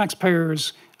drain on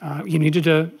taxpayers, you needed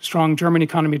a strong German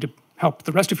economy to help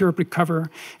the rest of Europe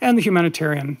recover, and the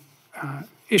humanitarian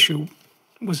issue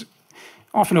was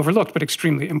often overlooked, but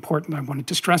extremely important. I wanted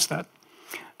to stress that.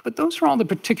 But those are all the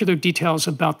particular details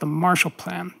about the Marshall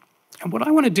Plan. And what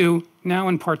I want to do now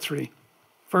in part 3,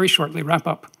 very shortly, wrap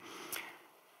up,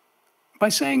 by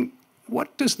saying,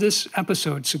 what does this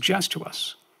episode suggest to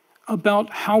us about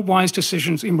how wise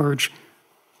decisions emerge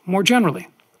more generally?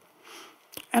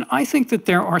 And I think that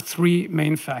there are 3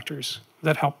 main factors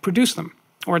that help produce them,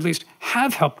 or at least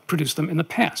have helped produce them in the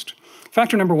past.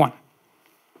 Factor number 1,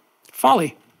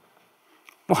 folly.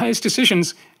 Wise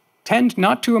decisions tend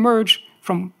not to emerge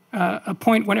from a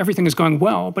point when everything is going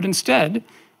well, but instead,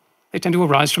 they tend to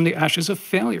arise from the ashes of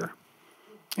failure.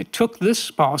 It took this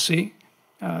policy,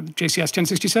 JCS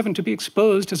 1067, to be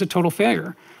exposed as a total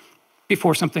failure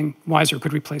before something wiser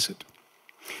could replace it.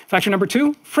 Factor number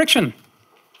 2, friction.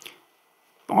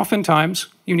 Oftentimes,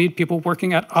 you need people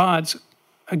working at odds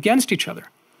against each other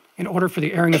in order for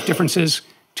the airing of differences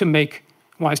to make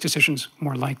wise decisions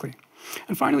more likely.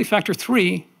 And finally, factor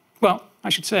 3, well, I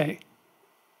should say,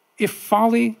 if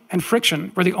folly and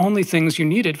friction were the only things you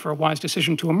needed for a wise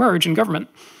decision to emerge in government,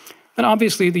 then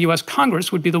obviously the US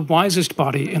Congress would be the wisest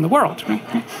body in the world.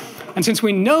 And since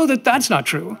we know that that's not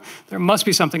true, there must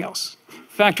be something else.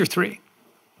 Factor 3,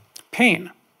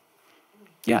 pain.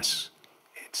 Yes,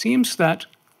 it seems that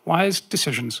wise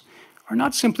decisions are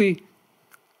not simply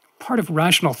part of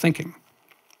rational thinking,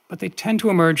 but they tend to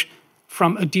emerge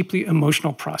from a deeply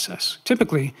emotional process,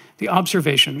 typically the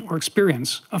observation or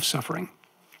experience of suffering.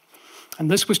 And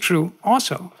this was true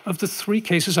also of the 3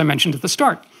 cases I mentioned at the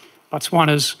start: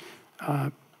 Botswana's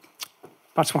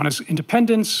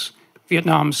independence,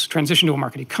 Vietnam's transition to a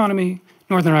market economy,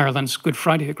 Northern Ireland's Good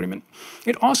Friday Agreement.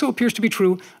 It also appears to be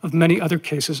true of many other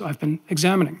cases I've been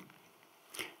examining.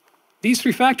 These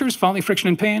 3 factors, folly, friction,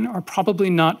 and pain, are probably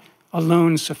not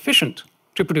alone sufficient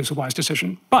to produce a wise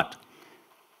decision, but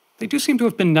they do seem to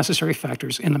have been necessary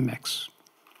factors in the mix.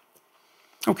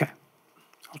 Okay,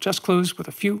 I'll just close with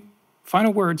a few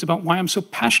final words about why I'm so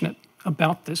passionate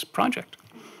about this project.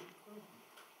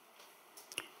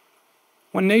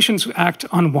 When nations act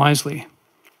unwisely,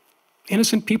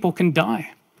 innocent people can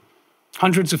die.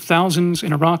 Hundreds of thousands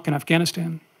in Iraq and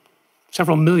Afghanistan,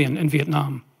 several million in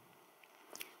Vietnam.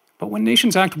 But when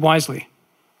nations act wisely,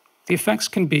 the effects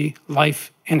can be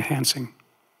life-enhancing.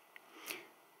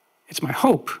 It's my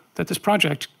hope that this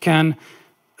project can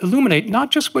illuminate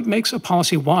not just what makes a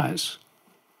policy wise,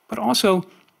 but also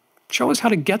show us how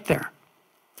to get there.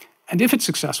 And if it's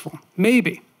successful,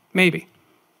 maybe,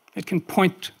 it can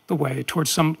point the way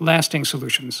towards some lasting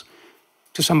solutions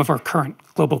to some of our current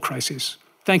global crises.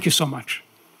 Thank you so much.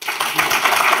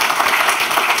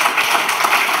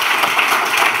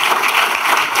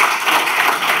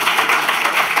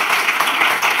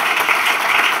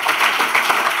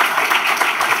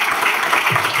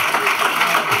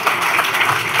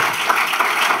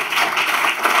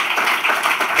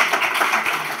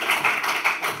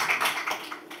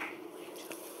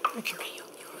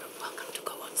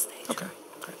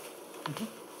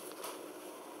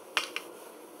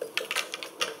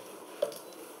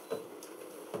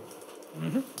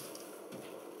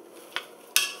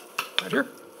 Right here?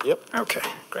 Yep. Okay,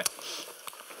 great.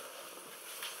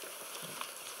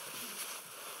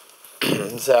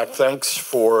 Zach, thanks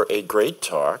for a great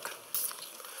talk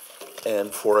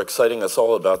and for exciting us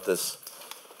all about this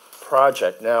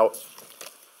project. Now,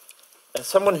 as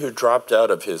someone who dropped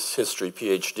out of his history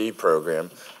PhD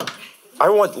program, I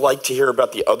would like to hear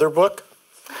about the other book,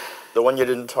 the one you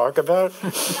didn't talk about,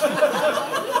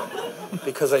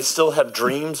 because I still have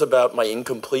dreams about my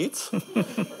incompletes.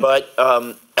 But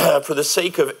for the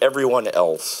sake of everyone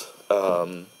else,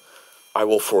 I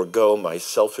will forego my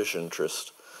selfish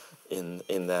interest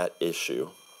in that issue.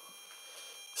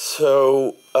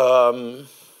 So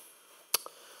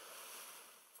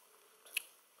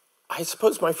I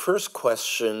suppose my first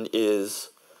question is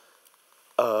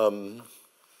about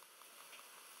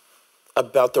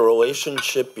the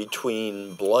relationship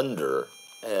between Blunder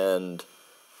and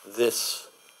this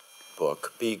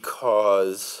book,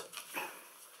 because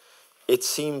it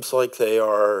seems like they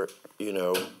are,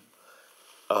 in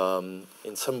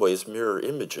some ways mirror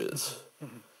images.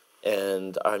 Mm-hmm.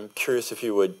 And I'm curious if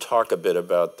you would talk a bit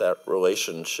about that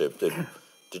relationship.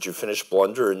 Did you finish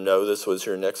Blunder and know this was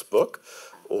your next book?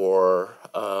 Or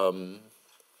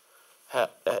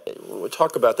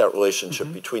talk about that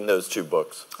relationship between those two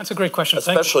books. That's a great question.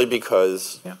 Especially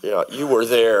because you were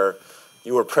there,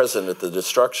 you were present at the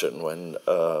destruction when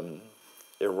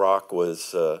Iraq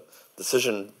was,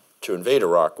 decision to invade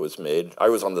Iraq was made. I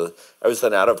was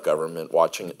then out of government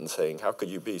watching it and saying, how could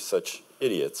you be such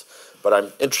idiots? But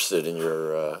I'm interested in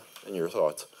your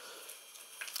thoughts.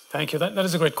 Thank you. That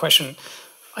is a great question.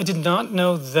 I did not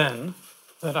know then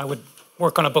that I would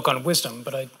work on a book on wisdom,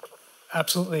 but it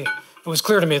was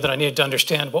clear to me that I needed to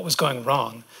understand what was going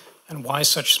wrong and why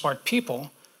such smart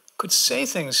people could say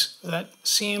things that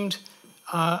seemed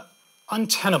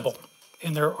untenable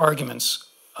in their arguments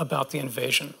about the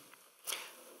invasion.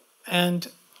 And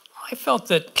I felt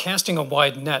that casting a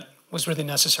wide net was really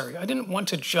necessary. I didn't want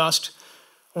to just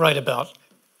write about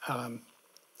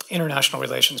international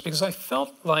relations because I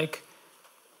felt like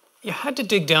you had to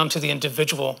dig down to the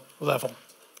individual level.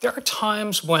 There are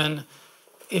times when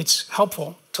it's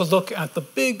helpful to look at the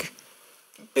big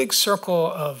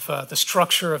circle of the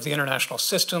structure of the international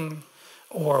system,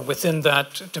 or within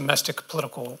that domestic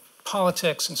political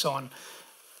politics and so on.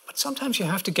 But sometimes you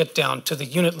have to get down to the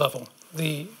unit level,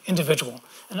 the individual,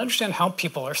 and understand how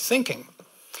people are thinking.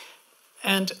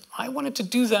 And I wanted to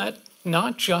do that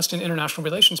not just in international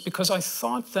relations, because I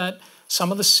thought that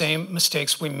some of the same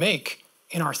mistakes we make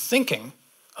in our thinking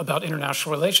about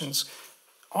international relations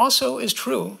also is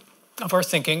true of our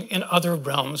thinking in other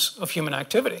realms of human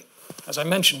activity. As I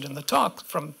mentioned in the talk,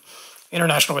 from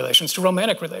international relations to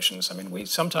romantic relations. I mean, we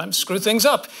sometimes screw things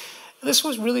up. This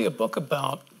was really a book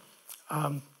about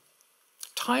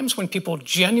times when people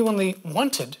genuinely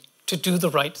wanted to do the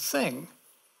right thing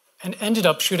and ended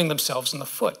up shooting themselves in the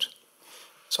foot.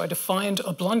 So I defined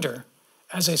a blunder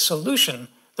as a solution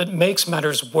that makes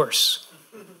matters worse.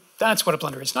 That's what a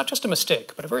blunder is, not just a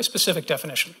mistake, but a very specific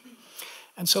definition.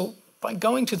 And so by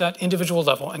going to that individual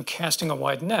level and casting a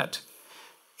wide net,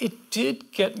 it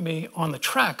did get me on the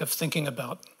track of thinking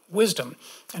about wisdom.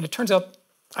 And it turns out,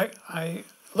 I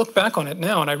look back on it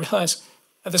now and I realize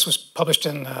that this was published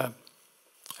in, I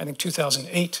think,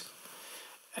 2008.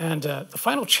 And the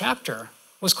final chapter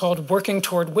was called Working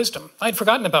Toward Wisdom. I'd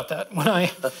forgotten about that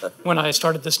when I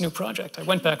started this new project. I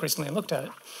went back recently and looked at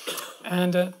it.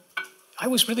 And I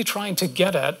was really trying to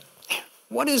get at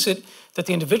what is it that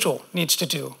the individual needs to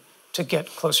do to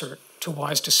get closer to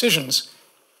wise decisions.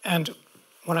 And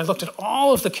when I looked at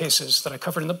all of the cases that I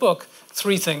covered in the book,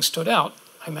 3 things stood out.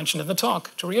 I mentioned in the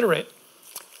talk, to reiterate.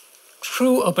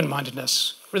 True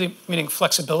open-mindedness, really meaning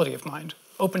flexibility of mind,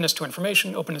 openness to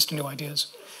information, openness to new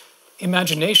ideas.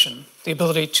 Imagination, the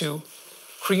ability to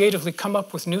creatively come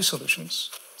up with new solutions,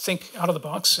 think out of the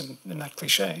box in that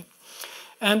cliche.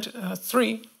 And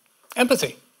 3,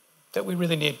 empathy, that we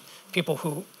really need people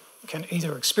who can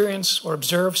either experience or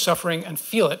observe suffering and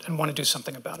feel it and want to do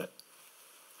something about it.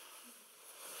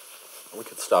 We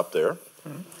could stop there,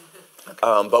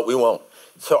 but we won't.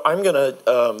 So I'm gonna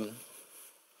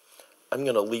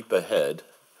leap ahead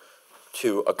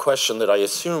to a question that I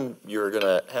assume you're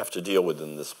gonna have to deal with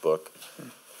in this book,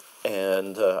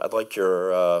 and I'd like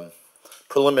your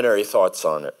preliminary thoughts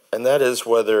on it. And that is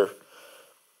whether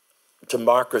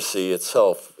democracy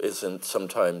itself isn't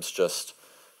sometimes just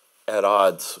at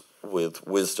odds with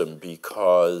wisdom,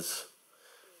 because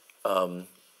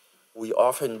we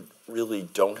often really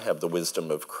don't have the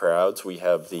wisdom of crowds. We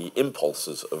have the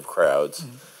impulses of crowds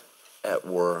at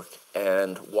work.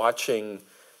 And watching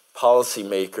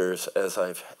policymakers,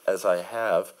 as I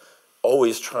have,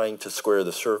 always trying to square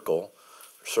the circle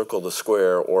the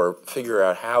square, or figure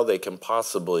out how they can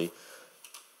possibly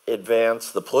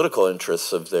advance the political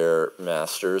interests of their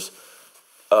masters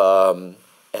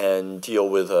and deal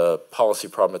with a policy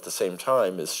problem at the same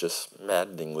time is just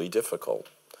maddeningly difficult.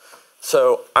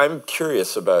 So I'm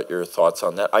curious about your thoughts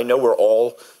on that. I know we're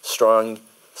all strong,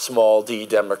 small d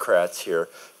Democrats here,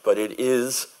 but it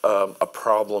is a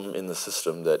problem in the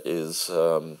system that is,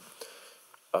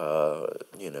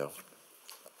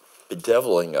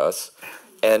 bedeviling us.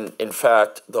 And in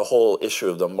fact, the whole issue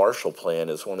of the Marshall Plan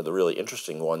is one of the really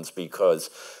interesting ones, because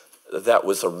that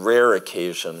was a rare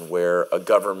occasion where a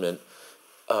government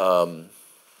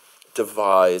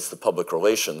devised the public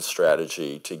relations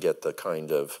strategy to get the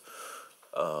kind of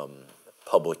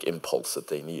public impulse that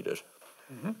they needed.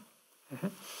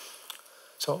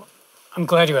 So I'm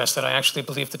glad you asked that. I actually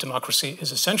believe that democracy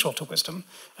is essential to wisdom,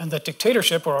 and that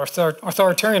dictatorship or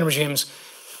authoritarian regimes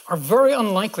are very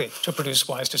unlikely to produce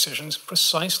wise decisions,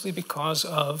 precisely because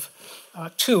of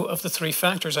 2 of the 3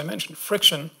 factors I mentioned: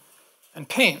 friction and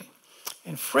pain.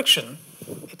 In friction,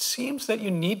 it seems that you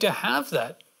need to have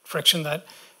that friction, that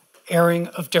airing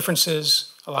of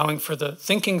differences, allowing for the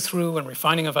thinking through and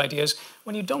refining of ideas.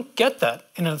 When you don't get that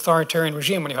in an authoritarian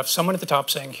regime, when you have someone at the top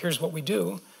saying, here's what we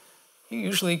do, you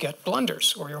usually get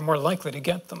blunders, or you're more likely to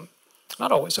get them.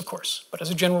 Not always, of course, but as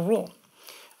a general rule.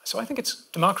 So I think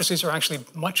democracies are actually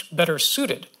much better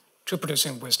suited to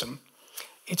producing wisdom.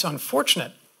 It's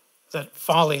unfortunate that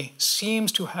folly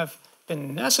seems to have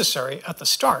been necessary at the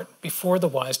start before the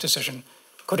wise decision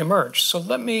could emerge. So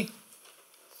let me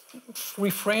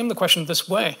reframe the question this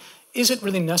way. Is it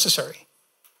really necessary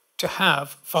to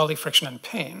have folly, friction, and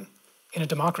pain in a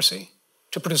democracy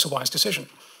to produce a wise decision?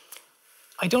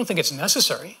 I don't think it's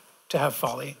necessary to have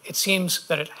folly. It seems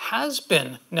that it has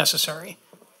been necessary,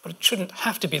 but it shouldn't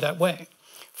have to be that way.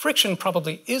 Friction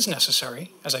probably is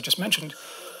necessary, as I just mentioned.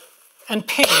 And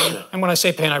pain, and when I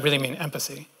say pain, I really mean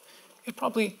empathy, it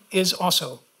probably is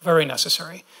also very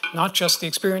necessary. Not just the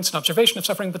experience and observation of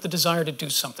suffering, but the desire to do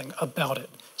something about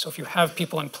it. So if you have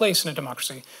people in place in a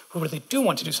democracy who really do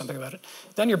want to do something about it,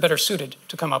 then you're better suited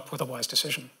to come up with a wise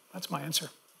decision. That's my answer.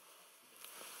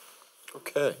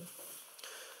 Okay.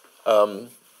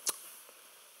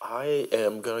 I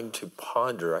am going to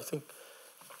ponder. I think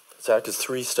Zach is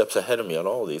 3 steps ahead of me on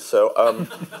all of these. So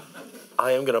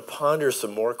I am going to ponder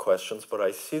some more questions, but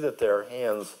I see that there are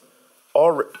hands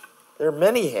already. There are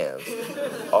many hands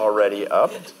already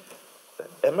up.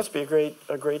 That must be a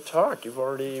great talk. You've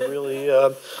already really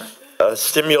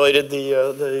stimulated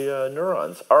the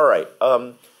neurons. All right,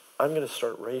 I'm going to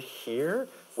start right here.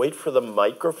 Wait for the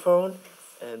microphone,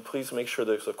 and please make sure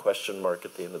there's a question mark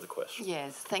at the end of the question.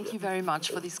 Yes, thank you very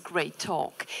much for this great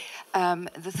talk.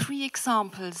 The three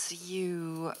examples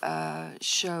you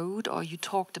showed or you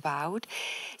talked about,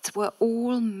 were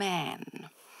all men.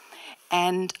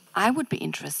 And I would be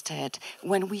interested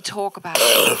when we talk about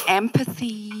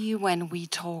empathy, when we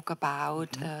talk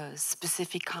about a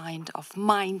specific kind of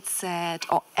mindset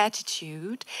or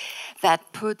attitude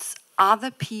that puts other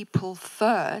people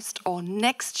first or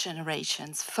next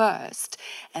generations first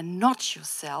and not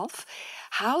yourself.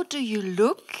 How do you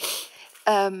look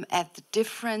at the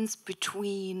difference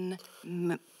between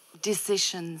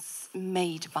decisions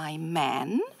made by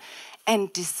men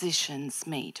and decisions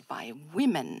made by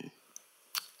women?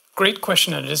 Great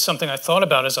question, and it is something I thought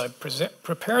about as I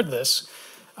prepared this.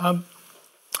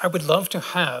 I would love to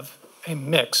have a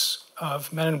mix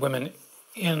of men and women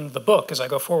in the book as I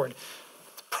go forward.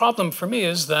 The problem for me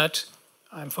is that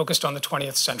I'm focused on the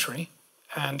 20th century,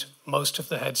 and most of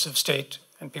the heads of state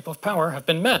and people of power have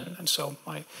been men, and so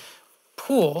my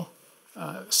pool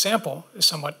sample is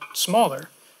somewhat smaller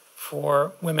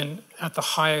for women at the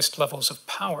highest levels of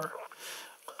power.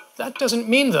 That doesn't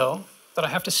mean, though, that I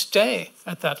have to stay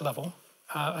at that level.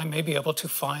 I may be able to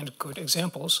find good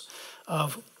examples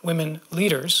of women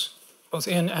leaders, both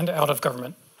in and out of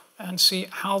government, and see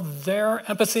how their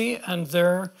empathy and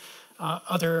their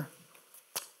other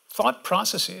thought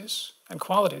processes and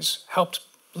qualities helped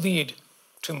lead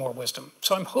to more wisdom.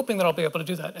 So I'm hoping that I'll be able to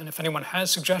do that. And if anyone has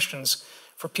suggestions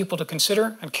for people to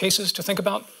consider and cases to think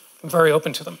about, I'm very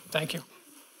open to them. Thank you.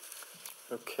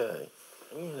 Okay,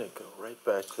 I'm going to go right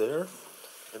back there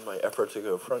in my effort to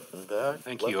go front and back.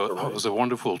 Thank you. It was a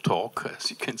wonderful talk. As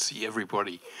you can see,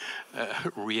 everybody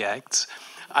reacts.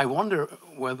 I wonder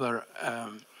whether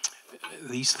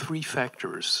these three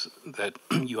factors that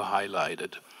you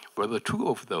highlighted, whether two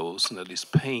of those, that is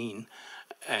pain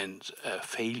and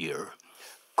failure,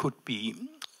 could be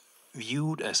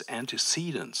viewed as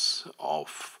antecedents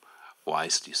of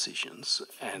wise decisions,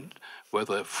 and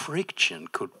whether friction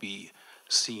could be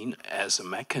seen as a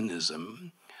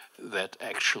mechanism that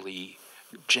actually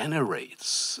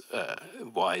generates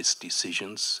wise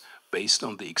decisions based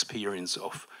on the experience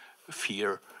of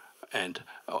fear and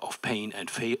of pain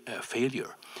and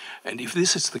failure. And if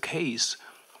this is the case,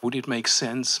 would it make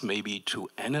sense maybe to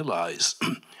analyze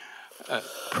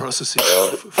processes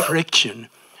of friction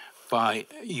by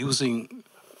using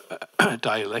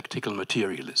dialectical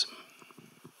materialism?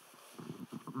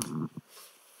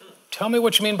 Tell me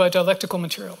what you mean by dialectical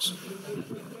materials.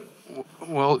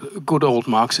 Well, good old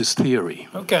Marxist theory.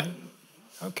 Okay.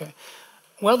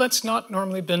 Well, that's not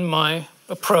normally been my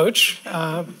approach,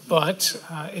 but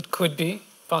it could be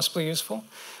possibly useful.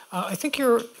 I think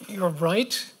you're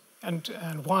right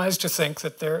and wise to think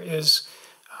that there is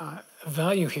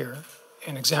value here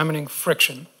in examining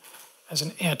friction as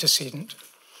an antecedent.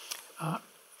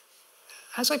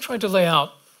 As I tried to lay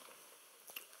out,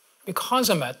 because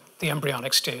I'm at the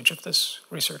embryonic stage of this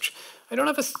research, I don't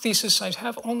have a thesis, I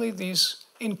have only these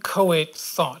inchoate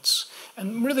thoughts.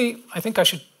 And really, I think I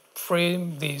should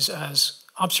frame these as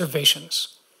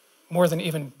observations, more than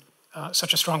even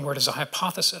such a strong word as a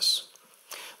hypothesis.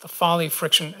 The folly,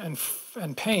 friction,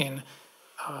 and pain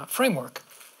framework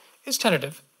is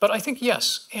tentative, but I think,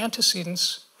 yes,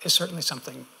 antecedents is certainly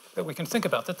something that we can think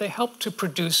about, that they help to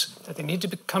produce, that they need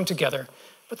to come together,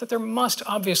 but that there must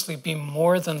obviously be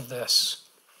more than this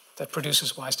that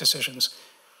produces wise decisions.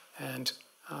 And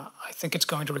I think it's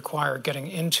going to require getting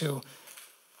into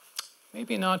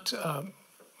maybe not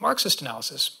Marxist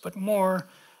analysis, but more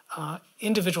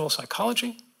individual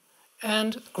psychology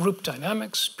and group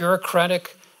dynamics,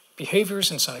 bureaucratic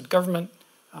behaviors inside government,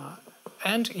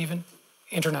 and even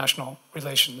international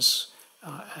relations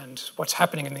and what's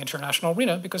happening in the international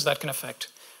arena, because that can affect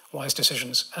wise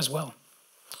decisions as well.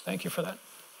 Thank you for that.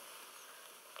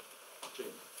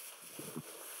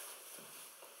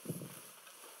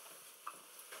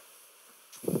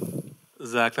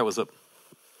 Zach, that was a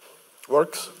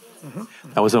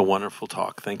That was a wonderful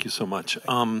talk. Thank you so much.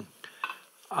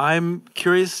 I'm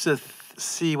curious to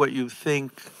see what you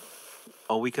think.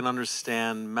 We can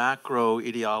understand macro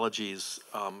ideologies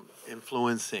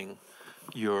influencing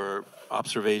your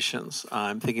observations.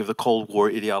 I'm thinking of the Cold War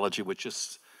ideology, which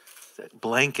just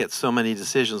blankets so many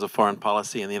decisions of foreign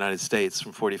policy in the United States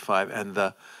from '45,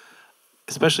 and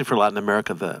especially for Latin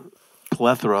America, the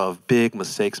plethora of big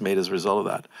mistakes made as a result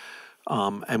of that.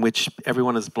 And which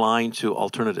everyone is blind to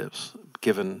alternatives,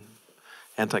 given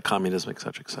anti-communism, et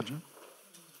cetera, et cetera.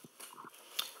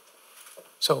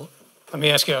 So let me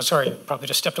ask you, sorry, you probably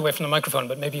just stepped away from the microphone,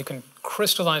 but maybe you can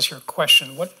crystallize your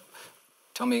question.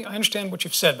 Tell me, I understand what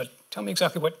you've said, but tell me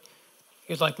exactly what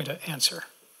you'd like me to answer.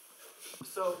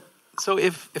 So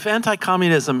if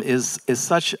anti-communism is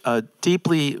such a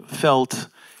deeply felt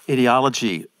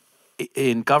ideology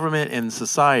in government and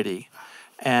society,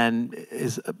 and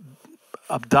is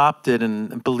adopted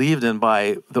and believed in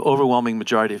by the overwhelming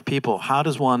majority of people, how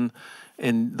does one,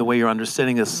 in the way you're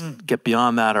understanding this, get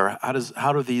beyond that, or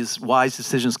how do these wise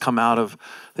decisions come out of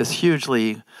this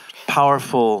hugely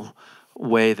powerful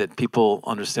way that people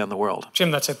understand the world? Jim,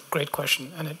 that's a great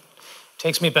question, and it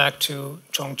takes me back to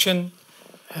Zhongqin.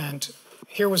 And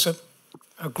here was a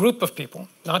group of people,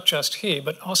 not just he,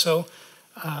 but also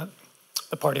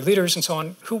the party leaders and so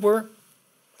on, who were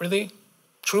really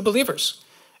true believers.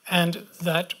 And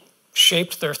that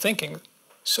shaped their thinking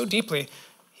so deeply.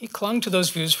 He clung to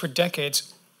those views for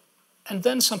decades. And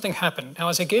then something happened. Now,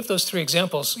 as I gave those three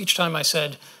examples, each time I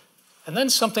said, and then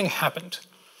something happened.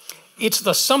 It's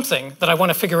the something that I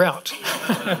want to figure out.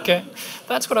 Okay?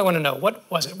 That's what I want to know. What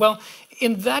was it? Well,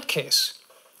 in that case,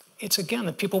 it's again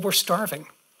that people were starving.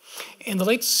 In the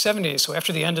late 70s, so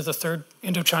after the end of the Third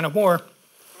Indochina War,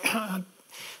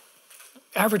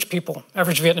 average people,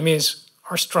 average Vietnamese,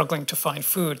 are struggling to find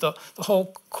food. The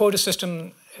whole quota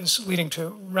system is leading to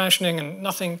rationing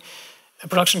and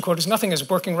production quotas, nothing is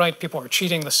working right. People are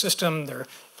cheating the system, they're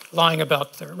lying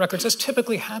about their records. This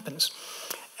typically happens.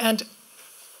 And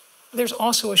there's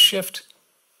also a shift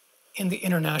in the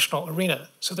international arena.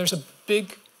 So there's a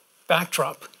big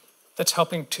backdrop that's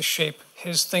helping to shape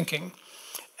his thinking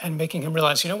and making him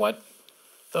realize, you know what,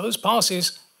 those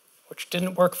policies, which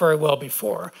didn't work very well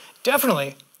before,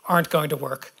 definitely aren't going to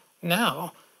work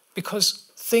now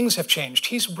because things have changed.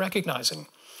 He's recognizing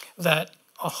that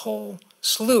a whole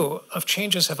slew of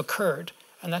changes have occurred,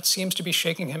 and that seems to be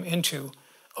shaking him into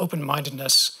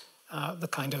open-mindedness, the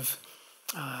kind of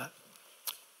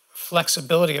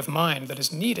flexibility of mind that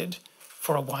is needed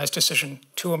for a wise decision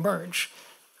to emerge.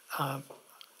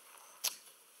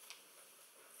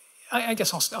 I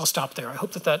guess I'll stop there. I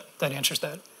hope that answers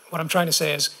that. What I'm trying to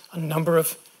say is a number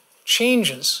of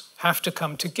changes have to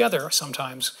come together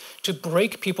sometimes to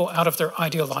break people out of their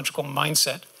ideological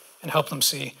mindset and help them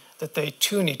see that they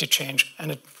too need to change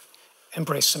and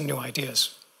embrace some new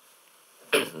ideas.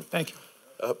 Thank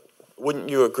you. Wouldn't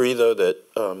you agree, though, that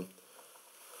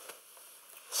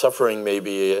suffering may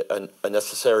be a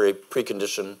necessary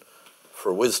precondition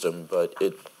for wisdom, but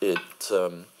it's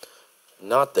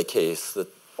not the case that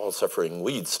all suffering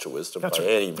leads to wisdom by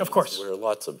any means? Of course. There are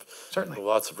lots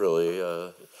of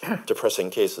really depressing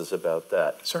cases about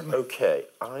that. Certainly. Okay,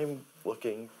 I'm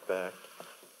looking back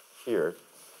here.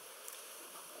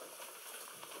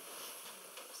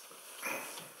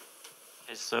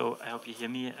 Okay, so I hope you hear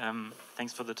me.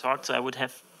 Thanks for the talk. So I would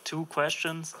have two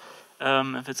questions,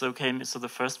 if it's okay. So the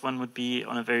first one would be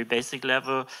on a very basic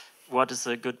level. What is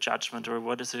a good judgment, or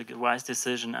what is a wise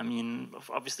decision? I mean,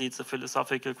 obviously it's a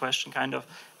philosophical question, kind of,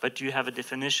 but do you have a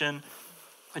definition?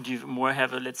 And do you more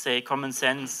have a, let's say, common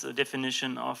sense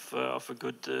definition of a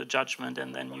good judgment,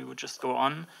 and then you would just go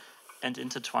on? And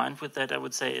intertwined with that, I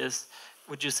would say, is,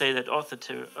 would you say that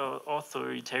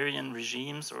authoritarian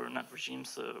regimes, or not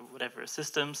regimes, whatever,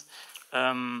 systems,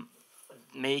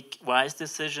 make wise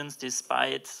decisions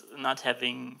despite not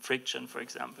having friction, for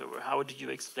example? Or how do you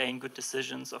explain good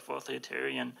decisions of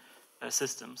authoritarian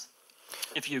systems,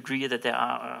 if you agree that there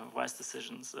are wise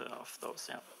decisions of those?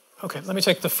 Yeah. Okay, let me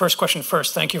take the first question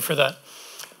first. Thank you for that.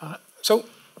 So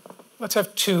let's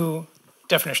have two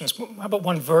definitions. How about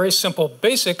one very simple,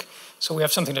 basic, so we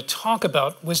have something to talk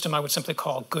about? Wisdom I would simply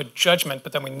call good judgment,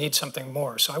 but then we need something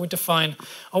more. So I would define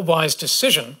a wise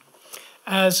decision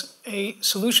as a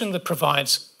solution that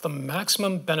provides the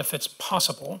maximum benefits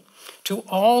possible to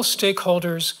all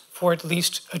stakeholders for at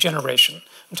least a generation.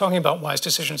 I'm talking about wise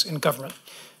decisions in government.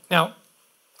 Now,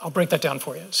 I'll break that down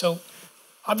for you. So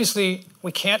obviously,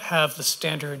 we can't have the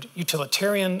standard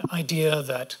utilitarian idea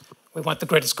that we want the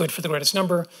greatest good for the greatest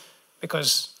number,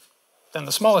 because then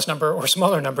the smallest number or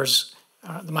smaller numbers,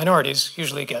 the minorities,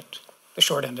 usually get the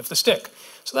short end of the stick.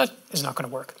 So that is not going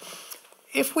to work.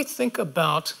 If we think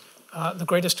about the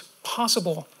greatest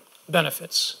possible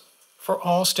benefits for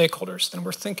all stakeholders, then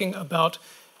we're thinking about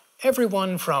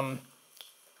everyone from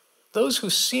those who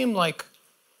seem like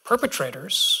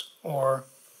perpetrators or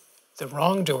the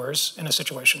wrongdoers in a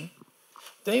situation.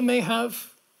 They may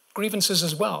have grievances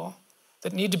as well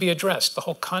that need to be addressed. The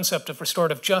whole concept of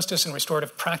restorative justice and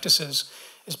restorative practices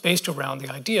is based around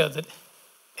the idea that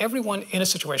everyone in a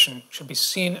situation should be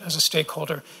seen as a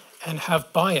stakeholder and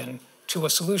have buy-in to a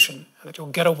solution, and that you'll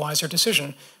get a wiser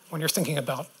decision when you're thinking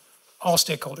about all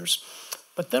stakeholders.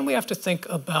 But then we have to think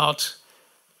about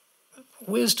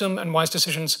wisdom and wise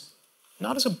decisions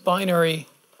not as a binary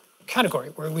category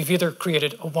where we've either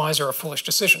created a wise or a foolish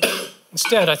decision.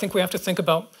 Instead, I think we have to think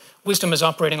about wisdom as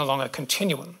operating along a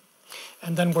continuum.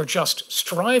 And then we're just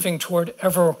striving toward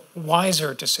ever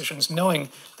wiser decisions, knowing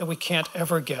that we can't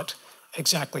ever get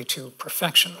exactly to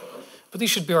perfection. But these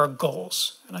should be our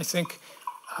goals. And I think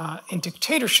in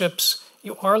dictatorships,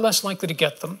 you are less likely to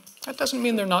get them. That doesn't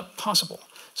mean they're not possible.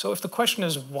 So if the question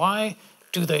is why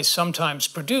do they sometimes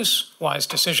produce wise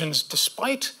decisions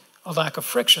despite a lack of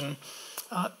friction,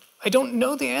 I don't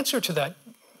know the answer to that,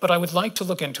 but I would like to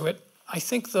look into it. I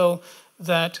think, though,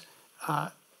 that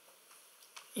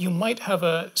you might have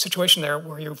a situation there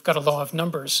where you've got a law of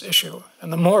numbers issue.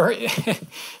 And the more,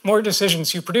 more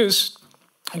decisions you produce,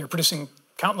 and you're producing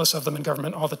countless of them in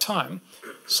government all the time,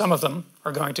 some of them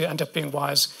are going to end up being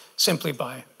wise simply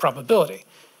by probability.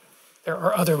 There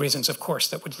are other reasons, of course,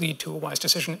 that would lead to a wise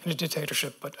decision in a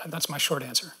dictatorship, but that's my short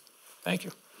answer. Thank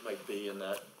you. Might be in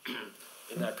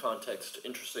that context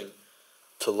interesting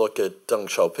to look at Deng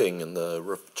Xiaoping and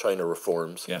the China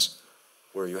reforms. Yes.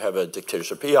 Where you have a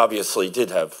dictatorship. He obviously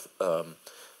did have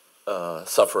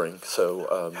suffering,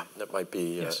 so that might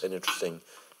be yes. An interesting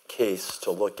case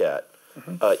to look at.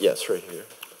 Yes, right here.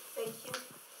 Thank you.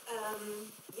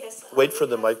 Yes. Wait for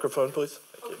the microphone, please.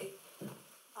 Okay.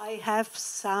 I have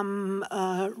some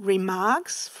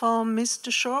remarks for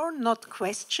Mr. Shore, not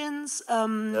questions.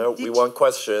 No, we want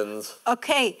questions.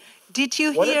 Okay. Did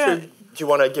you hear? Do you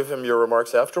want to give him your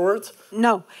remarks afterwards?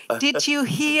 No. Did you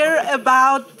hear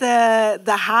about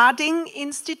the Harding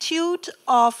Institute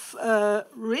of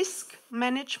Risk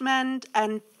Management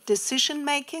and Decision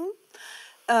Making?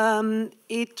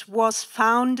 It was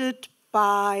founded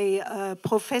by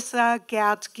Professor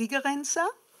Gerd Gigerenzer.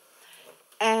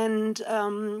 And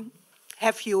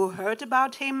have you heard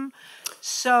about him?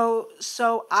 So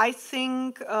I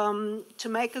think to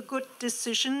make a good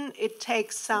decision, it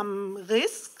takes some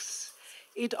risks.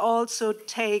 It also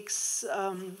takes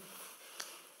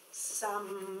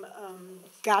some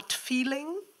gut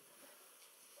feeling.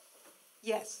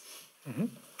 Yes. Mm-hmm.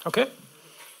 Okay.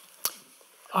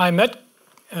 I met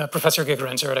Professor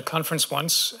Gigerenzer at a conference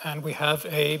once, and we have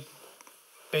a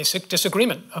basic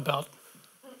disagreement about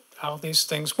how these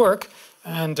things work,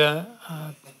 and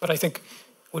but I think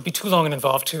it would be too long and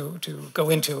involved to go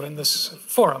into in this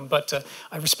forum. But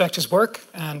I respect his work,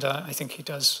 and I think he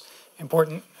does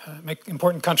make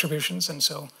important contributions, and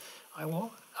so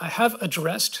I have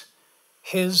addressed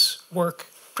his work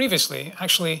previously,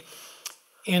 actually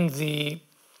in the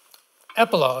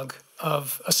epilogue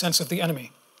of A Sense of the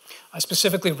Enemy. I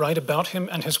specifically write about him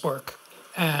and his work,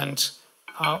 and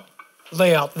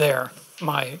lay out there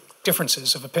my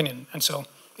differences of opinion. And so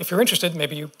if you're interested,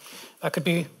 maybe that could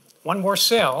be one more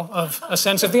sale of A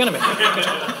Sense of the Enemy.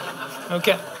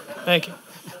 Okay, thank you.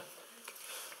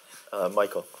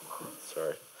 Michael,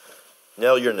 sorry.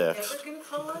 Nell, you're next. Ever gonna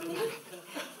call on me?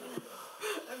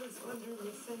 I was wondering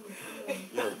the same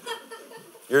thing.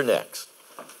 You're next.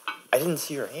 I didn't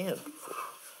see your hand.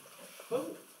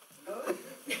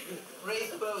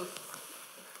 Raise both.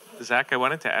 Zach, I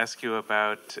wanted to ask you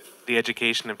about the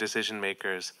education of decision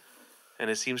makers. And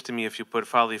it seems to me if you put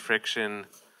folly, friction,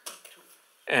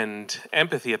 and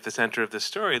empathy at the center of the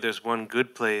story, there's one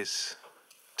good place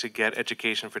to get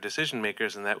education for decision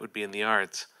makers, and that would be in the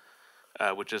arts,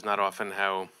 which is not often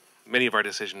how many of our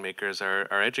decision makers are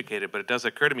educated. But it does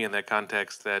occur to me in that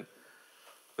context that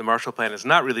the Marshall Plan is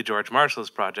not really George Marshall's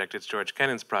project, it's George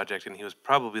Kennan's project, and he was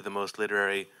probably the most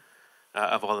literary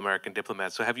of all American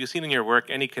diplomats. So have you seen in your work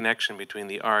any connection between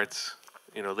the arts,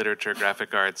 literature,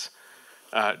 graphic arts,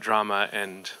 drama,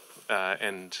 and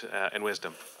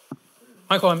wisdom?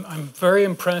 Michael, I'm very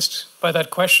impressed by that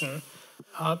question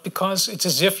because it's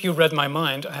as if you read my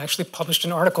mind. I actually published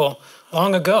an article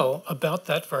long ago about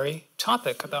that very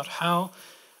topic, about how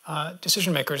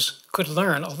decision makers could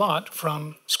learn a lot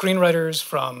from screenwriters,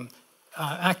 from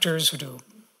actors who do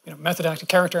method acting,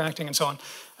 character acting, and so on,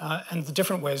 and the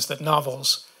different ways that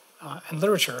novels and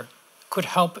literature could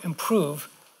help improve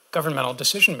governmental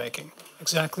decision making,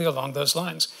 exactly along those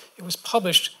lines. It was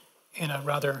published in a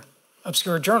rather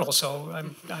obscure journal, so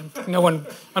no one,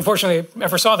 unfortunately,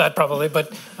 ever saw that probably,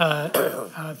 but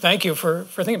thank you for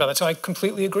thinking about that. So I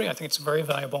completely agree. I think it's a very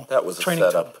valuable That was a training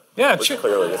setup. tool. Yeah, it was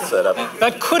clearly a setup.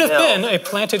 That could have been a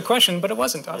planted question, but it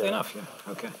wasn't, oddly enough.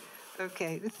 Yeah. Okay.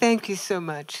 Okay, thank you so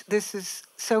much. This is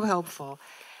so helpful.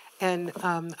 And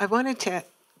I wanted to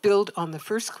build on the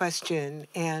first question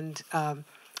and on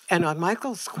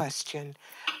Michael's question.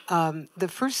 The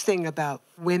first thing about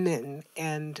women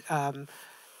and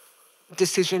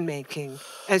decision-making,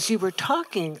 as you were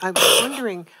talking, I was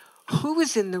wondering who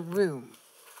was in the room,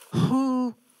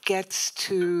 who gets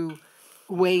to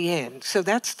weigh in? So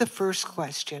that's the first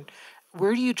question.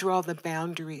 Where do you draw the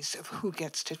boundaries of who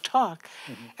gets to talk?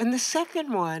 And the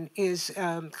second one is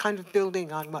kind of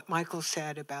building on what Michael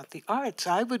said about the arts.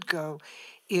 I would go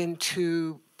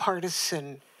into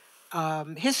partisan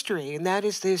history, and that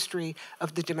is the history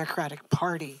of the Democratic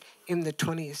Party in the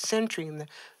 20th century. And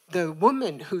the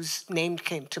woman whose name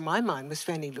came to my mind was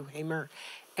Fannie Lou Hamer,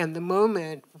 and the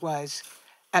moment was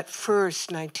at first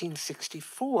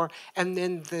 1964, and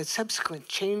then the subsequent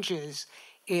changes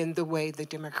in the way the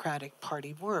Democratic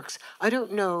Party works. I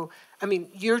don't know, I mean,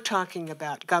 you're talking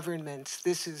about governments,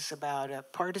 this is about a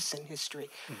partisan history,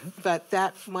 but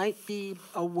that might be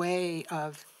a way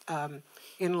of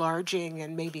enlarging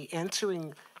and maybe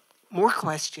answering more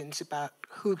questions about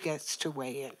who gets to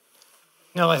weigh in.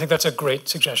 No, I think that's a great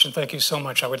suggestion. Thank you so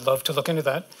much. I would love to look into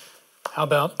that. How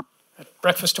about at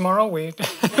breakfast tomorrow?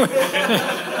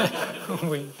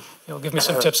 You'll give me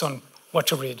some tips on what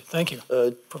to read. Thank you.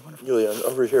 Julian,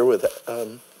 over here with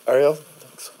Ariel.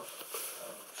 Thanks.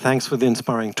 Thanks for the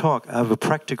inspiring talk. I have a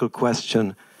practical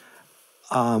question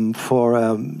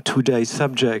for today's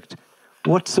subject.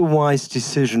 What's a wise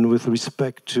decision with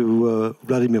respect to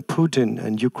Vladimir Putin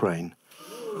and Ukraine?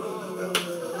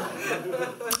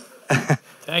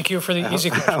 Thank you for the easy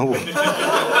question.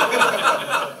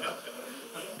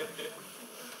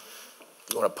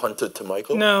 You want to punt it to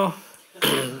Michael? No.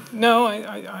 No,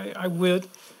 I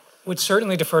would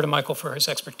certainly defer to Michael for his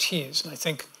expertise. And I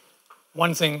think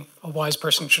one thing a wise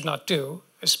person should not do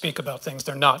is speak about things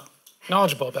they're not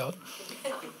knowledgeable about.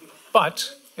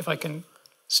 But if I can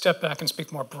step back and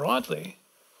speak more broadly,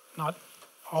 not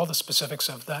all the specifics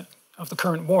of the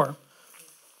current war,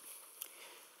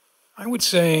 I would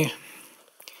say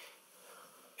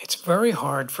it's very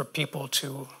hard for people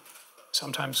to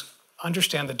sometimes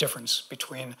understand the difference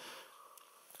between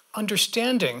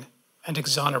understanding and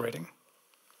exonerating.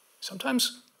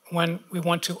 Sometimes when we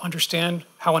want to understand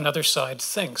how another side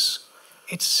thinks,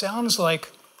 it sounds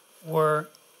like we're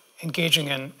engaging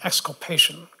in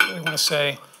exculpation. We want to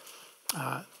say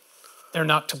they're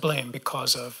not to blame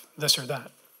because of this or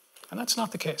that. And that's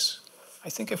not the case. I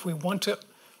think if we want to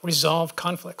resolve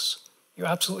conflicts, you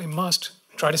absolutely must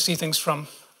try to see things from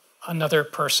another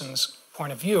person's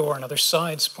point of view or another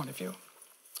side's point of view.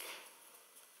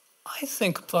 I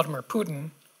think Vladimir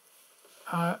Putin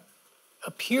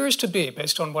appears to be,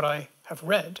 based on what I have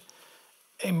read,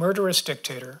 a murderous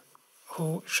dictator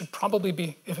who should probably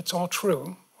be, if it's all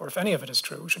true, or if any of it is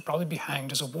true, should probably be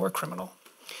hanged as a war criminal.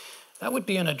 That would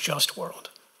be in a just world.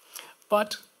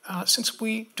 But since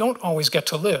we don't always get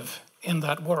to live in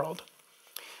that world,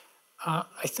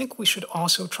 I think we should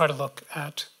also try to look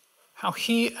at how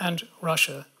he and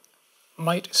Russia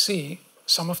might see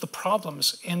some of the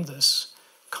problems in this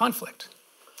conflict.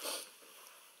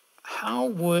 How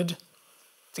would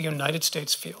the United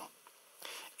States feel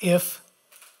if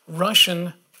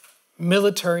Russian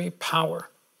military power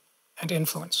and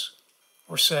influence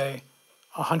were, say,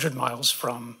 100 miles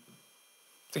from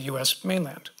the US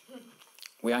mainland?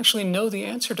 We actually know the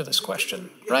answer to this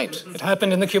question. Right, it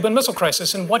happened in the Cuban Missile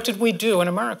Crisis, and what did we do in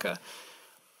America?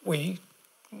 We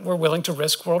were willing to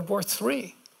risk World War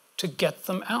III to get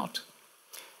them out.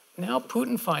 Now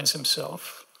Putin finds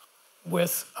himself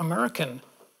with American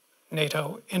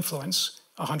NATO influence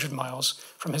 100 miles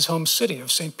from his home city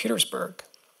of St. Petersburg.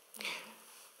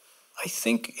 I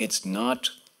think it's not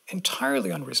entirely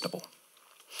unreasonable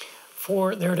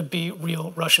for there to be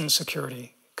real Russian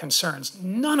security concerns.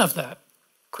 None of that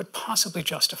could possibly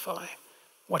justify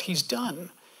what he's done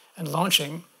and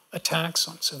launching attacks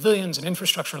on civilians and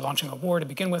infrastructure, launching a war to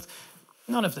begin with.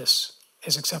 None of this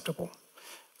is acceptable.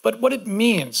 But what it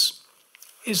means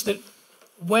is that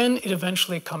when it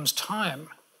eventually comes time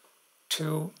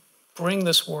to bring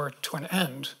this war to an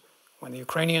end, when the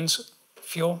Ukrainians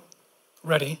feel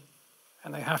ready,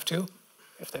 and they have to,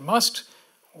 if they must,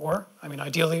 or, I mean,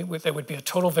 ideally, there would be a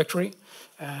total victory,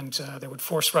 and they would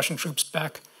force Russian troops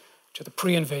back to the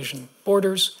pre-invasion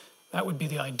borders. That would be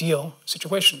the ideal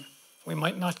situation. We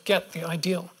might not get the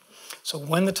ideal. So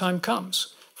when the time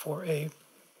comes for a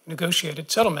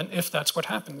negotiated settlement, if that's what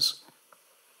happens,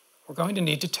 we're going to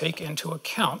need to take into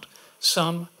account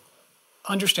some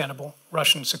understandable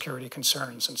Russian security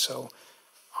concerns. And so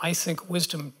I think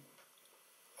wisdom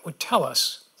would tell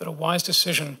us that a wise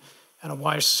decision and a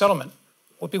wise settlement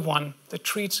would be one that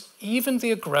treats even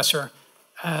the aggressor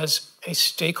as a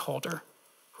stakeholder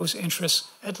whose interests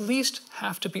at least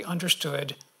have to be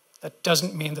understood. That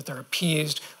doesn't mean that they're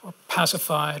appeased or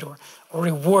pacified or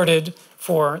rewarded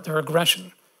for their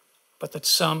aggression, but that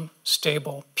some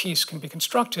stable peace can be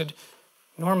constructed.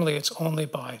 Normally, it's only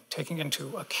by taking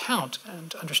into account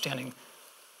and understanding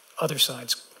other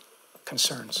side's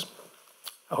concerns.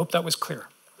 I hope that was clear.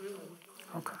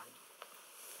 Okay.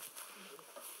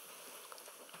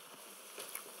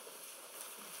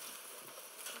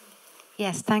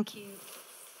 Yes, thank you.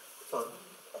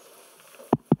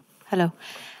 Hello.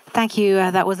 Thank you.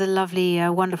 That was a lovely,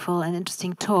 wonderful, and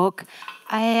interesting talk.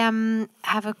 I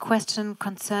have a question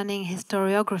concerning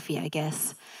historiography, I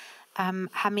guess.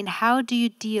 I mean, how do you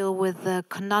deal with the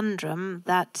conundrum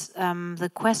that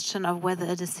the question of whether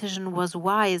a decision was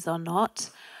wise or not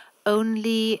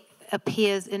only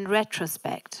appears in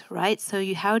retrospect, right? So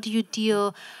how do you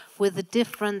deal with the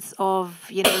difference of,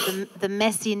 you know, the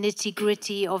messy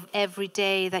nitty-gritty of every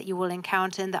day that you will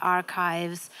encounter in the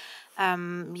archives,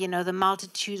 you know, the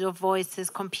multitude of voices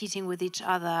competing with each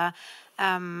other,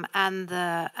 and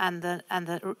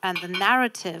the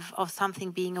narrative of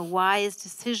something being a wise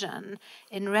decision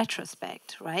in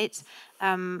retrospect, right?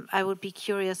 I would be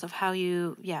curious of how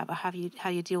you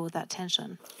deal with that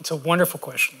tension. It's a wonderful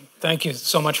question. Thank you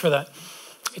so much for that.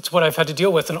 It's what I've had to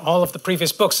deal with in all of the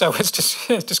previous books I was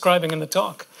describing in the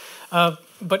talk,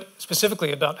 but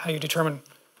specifically about how you determine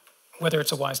whether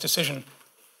it's a wise decision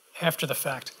after the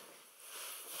fact.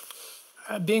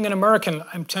 Being an American,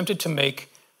 I'm tempted to make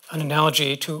an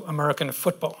analogy to American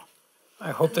football.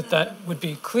 I hope that that would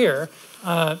be clear,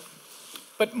 but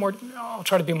I'll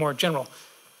try to be more general.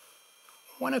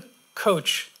 When a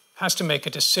coach has to make a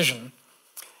decision,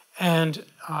 and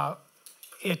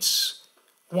it's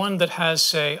one that has,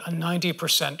 say, a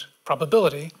 90%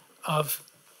 probability of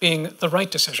being the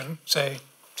right decision, say,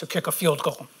 to kick a field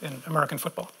goal in American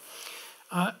football.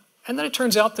 And then it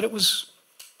turns out that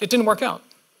it didn't work out.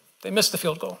 They missed the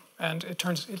field goal, and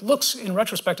it looks in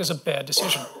retrospect as a bad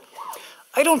decision.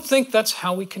 I don't think that's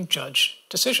how we can judge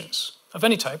decisions of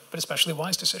any type, but especially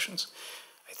wise decisions.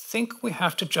 I think we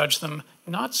have to judge them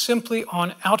not simply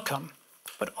on outcome,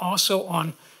 but also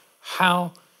on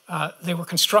how they were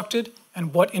constructed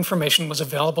and what information was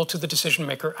available to the decision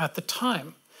maker at the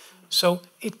time. So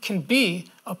it can be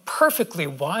a perfectly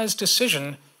wise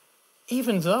decision,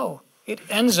 even though it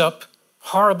ends up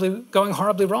going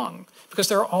horribly wrong, because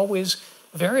there are always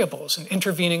variables and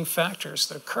intervening factors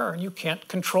that occur, and you can't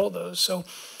control those. So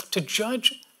to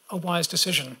judge a wise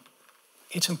decision,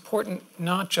 it's important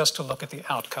not just to look at the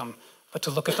outcome, but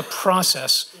to look at the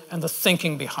process and the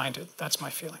thinking behind it. That's my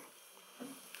feeling.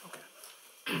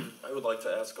 I would like to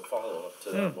ask a follow-up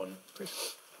to that one.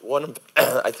 Please.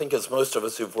 I think as most of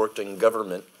us who've worked in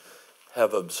government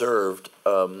have observed,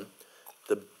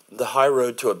 the high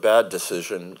road to a bad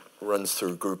decision runs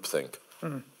through groupthink.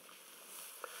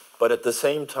 But at the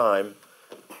same time,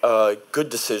 good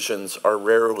decisions are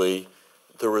rarely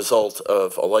the result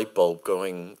of a light bulb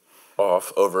going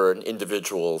off over an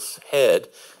individual's head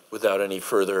without any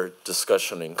further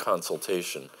discussion and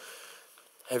consultation.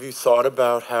 Have you thought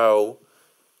about how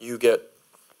you get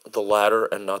the latter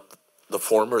and not the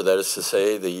former, that is to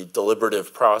say, the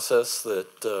deliberative process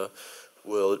that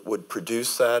would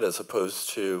produce that, as opposed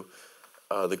to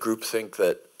the groupthink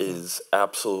that is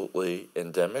absolutely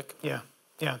endemic?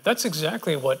 Yeah, that's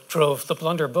exactly what drove the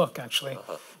Blunder book, actually,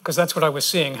 because that's what I was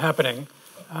seeing happening.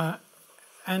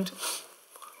 And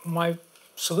my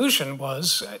solution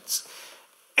was,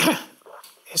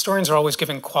 historians are always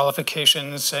giving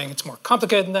qualifications, saying it's more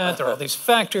complicated than that, there are all these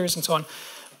factors and so on.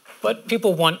 But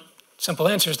people want simple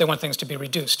answers, they want things to be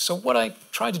reduced. So what I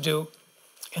tried to do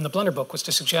in the Blunder book was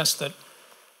to suggest that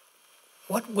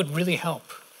what would really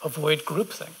help avoid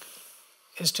groupthink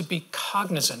is to be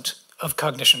cognizant of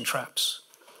cognition traps.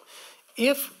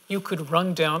 If you could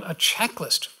run down a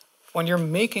checklist when you're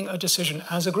making a decision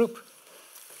as a group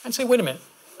and say, wait a minute,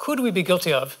 could we be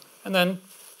guilty of? And then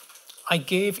I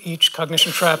gave each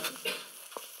cognition trap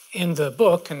in the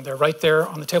book, and they're right there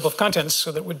on the table of contents,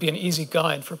 so that it would be an easy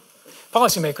guide for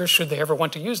policymakers should they ever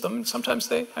want to use them, and sometimes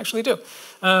they actually do,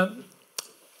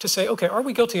 to say, okay, are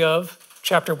we guilty of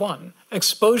chapter 1,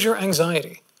 exposure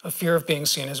anxiety, a fear of being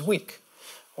seen as weak?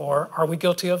 Or are we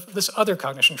guilty of this other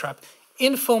cognition trap,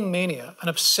 infomania, an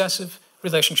obsessive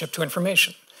relationship to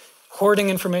information, hoarding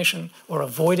information or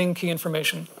avoiding key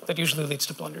information that usually leads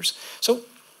to blunders? So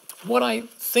what I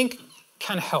think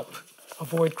can help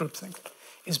avoid groupthink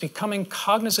is becoming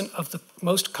cognizant of the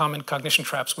most common cognition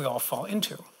traps we all fall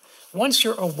into. Once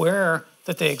you're aware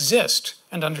that they exist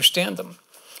and understand them,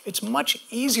 it's much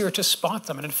easier to spot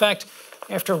them. And in fact,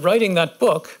 after writing that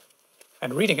book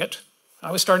and reading it,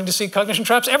 I was starting to see cognition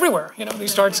traps everywhere. You know, you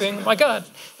start saying, oh my God,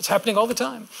 it's happening all the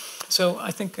time. So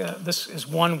I think this is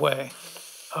one way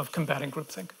of combating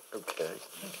groupthink. Okay.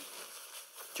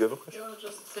 Do you have a question? I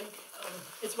just think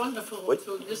it's wonderful Wait,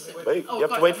 to listen. Wait, you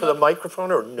have to wait for the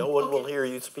microphone or no one will hear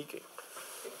you speaking.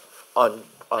 on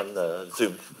the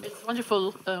Zoom. It's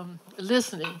wonderful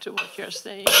listening to what you're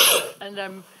saying,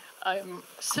 and I'm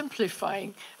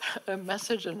simplifying a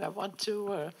message, and I want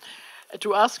to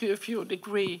ask you if you would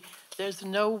agree. There's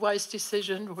no wise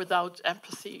decision without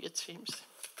empathy, it seems.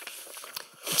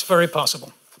 It's very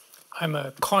possible. I'm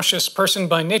a cautious person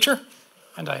by nature,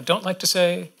 and I don't like to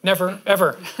say never,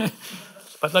 ever.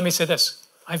 But let me say this.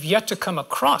 I've yet to come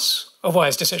across a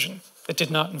wise decision that did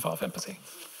not involve empathy.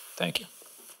 Thank you.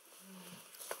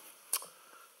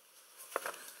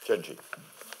 Genji.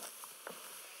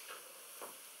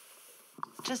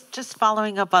 Just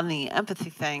following up on the empathy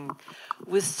thing,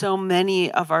 with so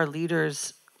many of our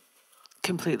leaders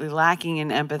completely lacking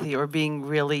in empathy or being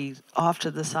really off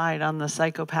to the side on the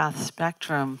psychopath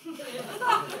spectrum,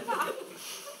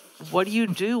 what do you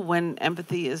do when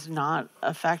empathy is not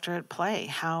a factor at play?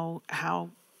 How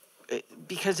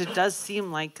because it does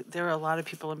seem like there are a lot of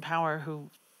people in power who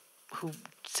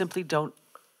simply don't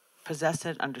possess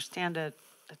it, understand it,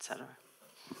 etc.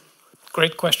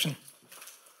 Great question.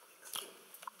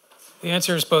 The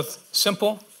answer is both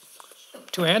simple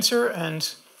to answer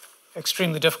and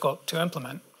extremely difficult to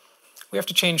implement. We have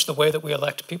to change the way that we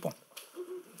elect people.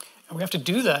 And we have to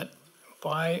do that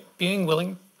by being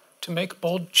willing to make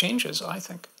bold changes, I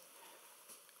think.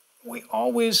 We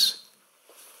always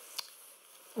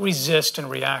resist and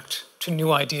react to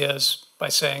new ideas by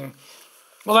saying,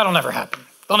 well, that'll never happen.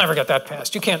 They'll never get that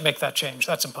passed. You can't make that change.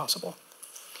 That's impossible.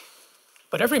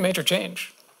 But every major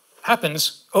change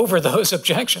happens over those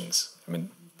objections. I mean,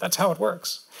 that's how it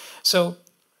works. So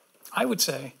I would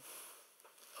say,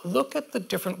 look at the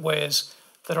different ways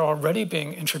that are already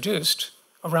being introduced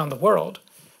around the world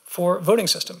for voting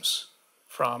systems,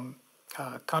 from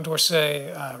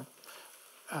Condorcet,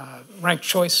 ranked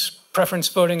choice, preference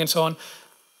voting, and so on.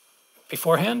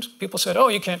 Beforehand, people said, oh,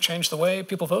 you can't change the way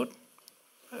people vote.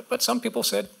 But some people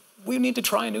said, we need to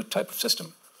try a new type of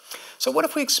system. So what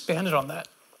if we expanded on that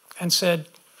and said,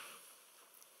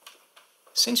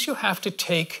 since you have to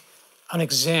take an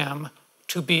exam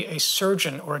to be a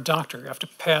surgeon or a doctor, you have to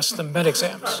pass the med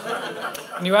exams,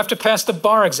 and you have to pass the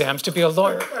bar exams to be a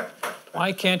lawyer,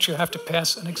 why can't you have to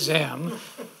pass an exam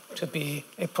to be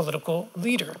a political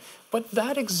leader? But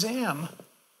that exam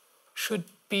should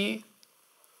be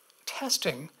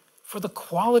testing for the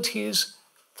qualities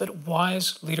that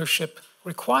wise leadership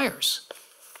requires,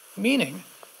 meaning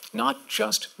not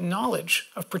just knowledge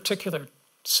of particular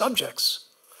subjects,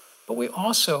 but we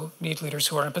also need leaders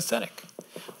who are empathetic.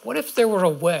 What if there were a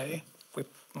way, we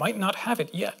might not have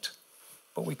it yet,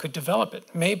 but we could develop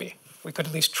it, maybe, we could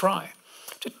at least try,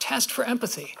 to test for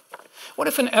empathy? What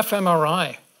if an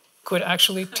fMRI could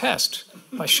actually test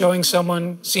by showing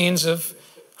someone scenes of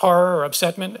horror or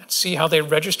upsetment and see how they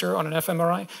register on an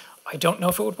fMRI? I don't know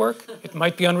if it would work. It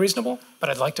might be unreasonable, but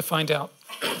I'd like to find out.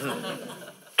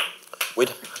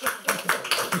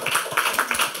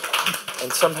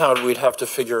 And somehow we'd have to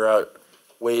figure out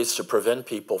ways to prevent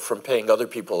people from paying other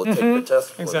people to take the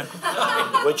test for them,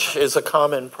 which is a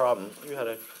common problem. You had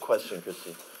a question,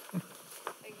 Christine.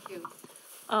 Thank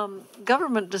you.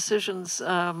 Government decisions,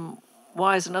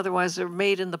 wise and otherwise, are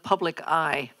made in the public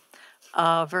eye,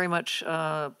 very much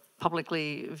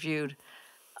publicly viewed.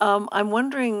 I'm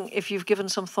wondering if you've given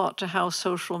some thought to how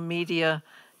social media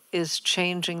is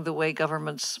changing the way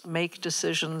governments make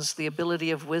decisions, the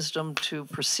ability of wisdom to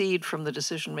proceed from the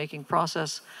decision-making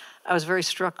process. I was very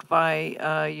struck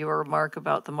by your remark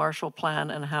about the Marshall Plan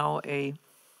and how a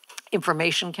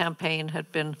information campaign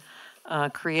had been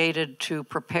created to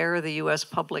prepare the U.S.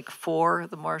 public for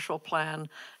the Marshall Plan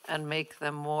and make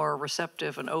them more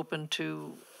receptive and open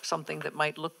to something that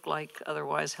might look like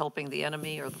otherwise helping the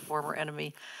enemy or the former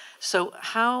enemy. So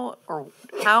how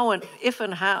and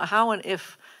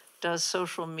if does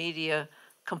social media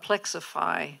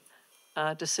complexify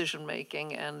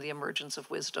decision-making and the emergence of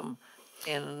wisdom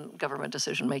in government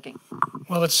decision-making?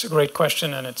 Well, it's a great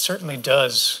question, and it certainly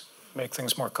does make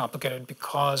things more complicated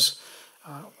because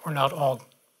we're not all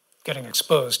getting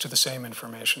exposed to the same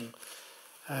information.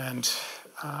 And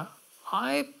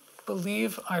I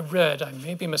believe I read, I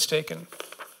may be mistaken,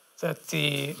 that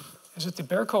is it the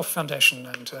Barracoff Foundation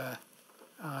and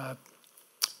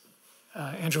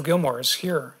Andrew Gilmore is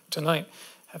here tonight.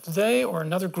 Have they or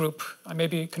another group, I may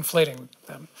be conflating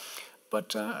them, but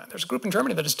there's a group in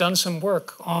Germany that has done some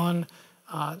work on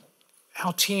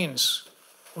how teens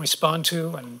respond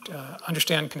to and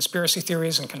understand conspiracy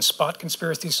theories and can spot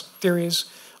conspiracy theories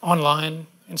online,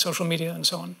 in social media, and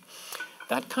so on.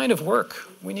 That kind of work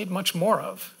we need much more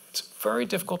of. It's a very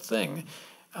difficult thing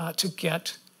to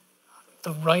get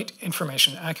the right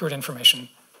information, accurate information,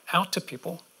 out to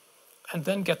people and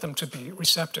then get them to be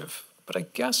receptive. But I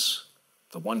guess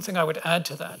the one thing I would add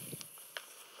to that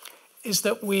is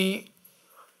that we,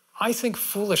 I think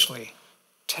foolishly,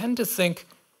 tend to think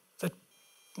that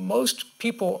most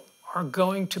people are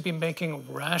going to be making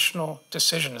rational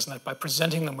decisions, and that by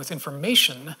presenting them with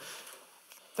information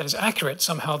that is accurate,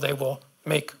 somehow they will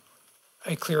make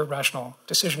a clear, rational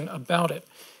decision about it.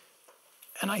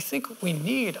 And I think we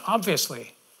need,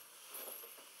 obviously,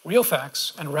 real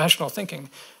facts and rational thinking,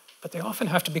 but they often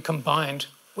have to be combined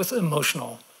with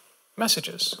emotional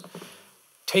messages.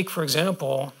 Take, for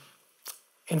example,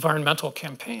 environmental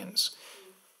campaigns.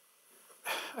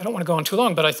 I don't want to go on too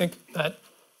long, but I think that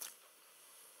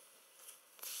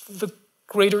the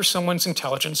greater someone's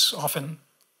intelligence, often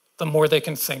the more they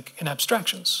can think in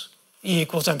abstractions. E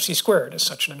equals mc squared is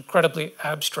such an incredibly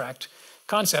abstract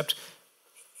concept,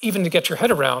 even to get your head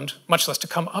around, much less to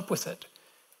come up with it.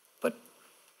 But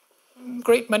a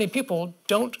great many people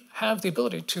don't have the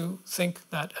ability to think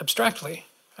that abstractly.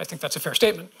 I think that's a fair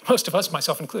statement. Most of us,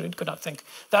 myself included, could not think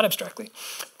that abstractly.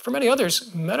 For many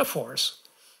others, metaphors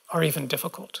are even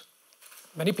difficult.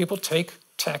 Many people take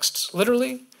texts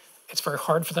literally. It's very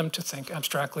hard for them to think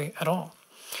abstractly at all.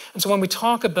 And so when we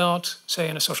talk about, say,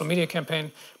 in a social media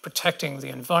campaign, protecting the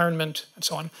environment and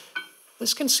so on,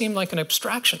 this can seem like an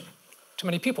abstraction to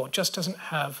many people. It just doesn't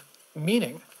have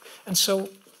meaning. And so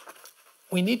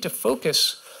we need to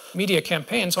focus media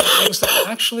campaigns on things that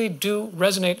actually do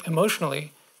resonate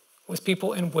emotionally with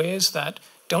people in ways that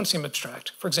don't seem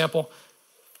abstract. For example,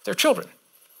 their children.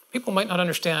 People might not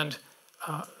understand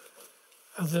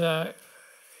the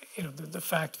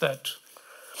fact that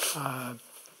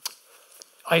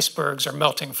icebergs are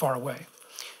melting far away.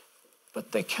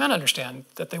 But they can understand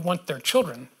that they want their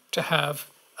children to have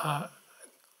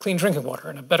clean drinking water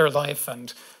and a better life,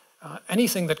 and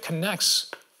anything that connects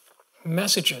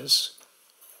messages,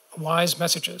 wise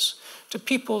messages, to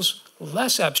people's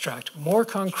less abstract, more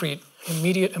concrete,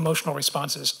 immediate emotional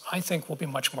responses, I think will be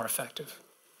much more effective.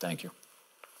 Thank you.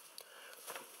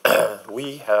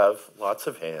 We have lots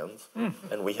of hands,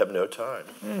 and we have no time.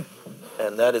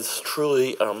 And that is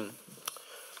truly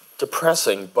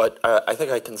depressing, but I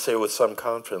think I can say with some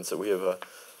confidence that we have a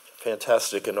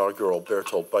fantastic inaugural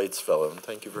Bertolt Beitz Fellow. And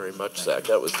thank you very much, Zach.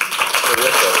 That was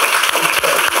terrific.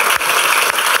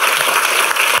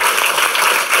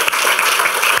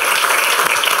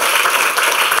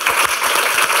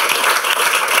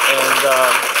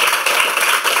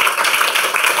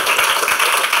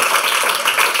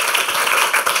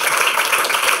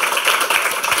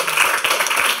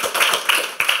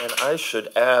 And I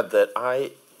should add that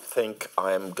I think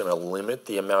I'm going to limit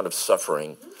the amount of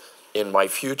suffering in my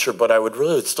future, but I would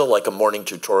really still like a morning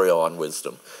tutorial on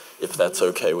wisdom, if that's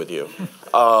okay with you.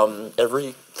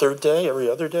 Every third day, every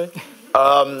other day?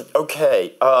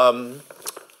 Okay, I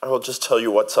will just tell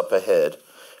you what's up ahead.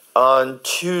 On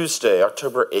Tuesday,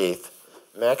 October 8th,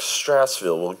 Max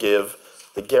Strassville will give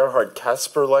the Gerhard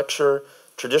Kasper Lecture,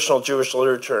 Traditional Jewish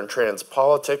Literature and Trans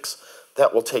Politics.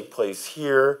 That will take place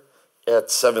here at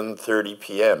 7:30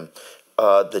 p.m.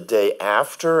 The day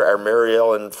after, our Mary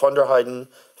Ellen Funderheiden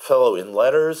Fellow in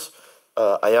Letters,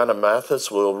 Ayanna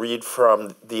Mathis, will read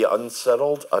from The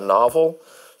Unsettled, a novel.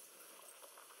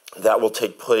 That will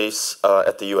take place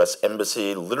at the U.S.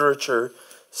 Embassy Literature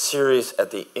Series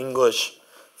at the English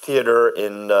Theater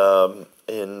in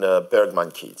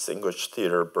Bergmann-Kietz, English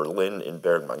Theater Berlin in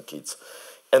Bergmann-Kietz.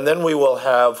 And then we will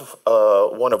have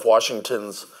one of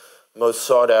Washington's most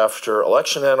sought-after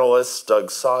election analysts, Doug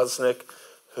Sosnick,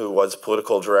 who was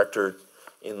political director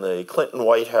in the Clinton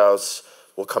White House,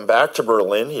 will come back to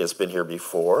Berlin. He has been here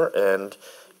before, and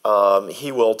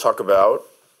he will talk about,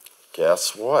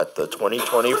 guess what, the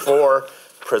 2024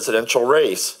 presidential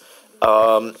race.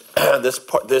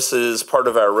 This is part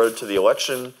of our Road to the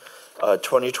Election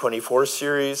 2024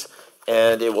 series,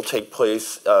 and it will take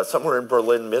place somewhere in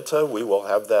Berlin Mitte. We will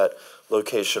have that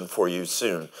location for you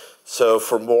soon. So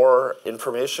for more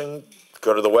information,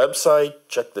 go to the website,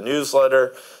 check the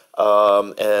newsletter,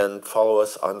 and follow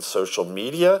us on social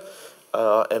media.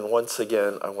 And once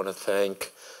again, I want to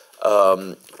thank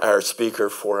our speaker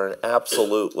for an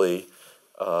absolutely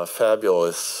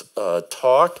fabulous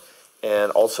talk,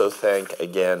 and also thank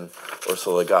again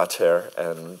Ursula Gatter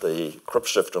and the Krupp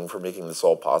Stiftung for making this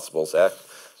all possible. Zach,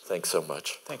 thanks so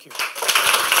much. Thank you.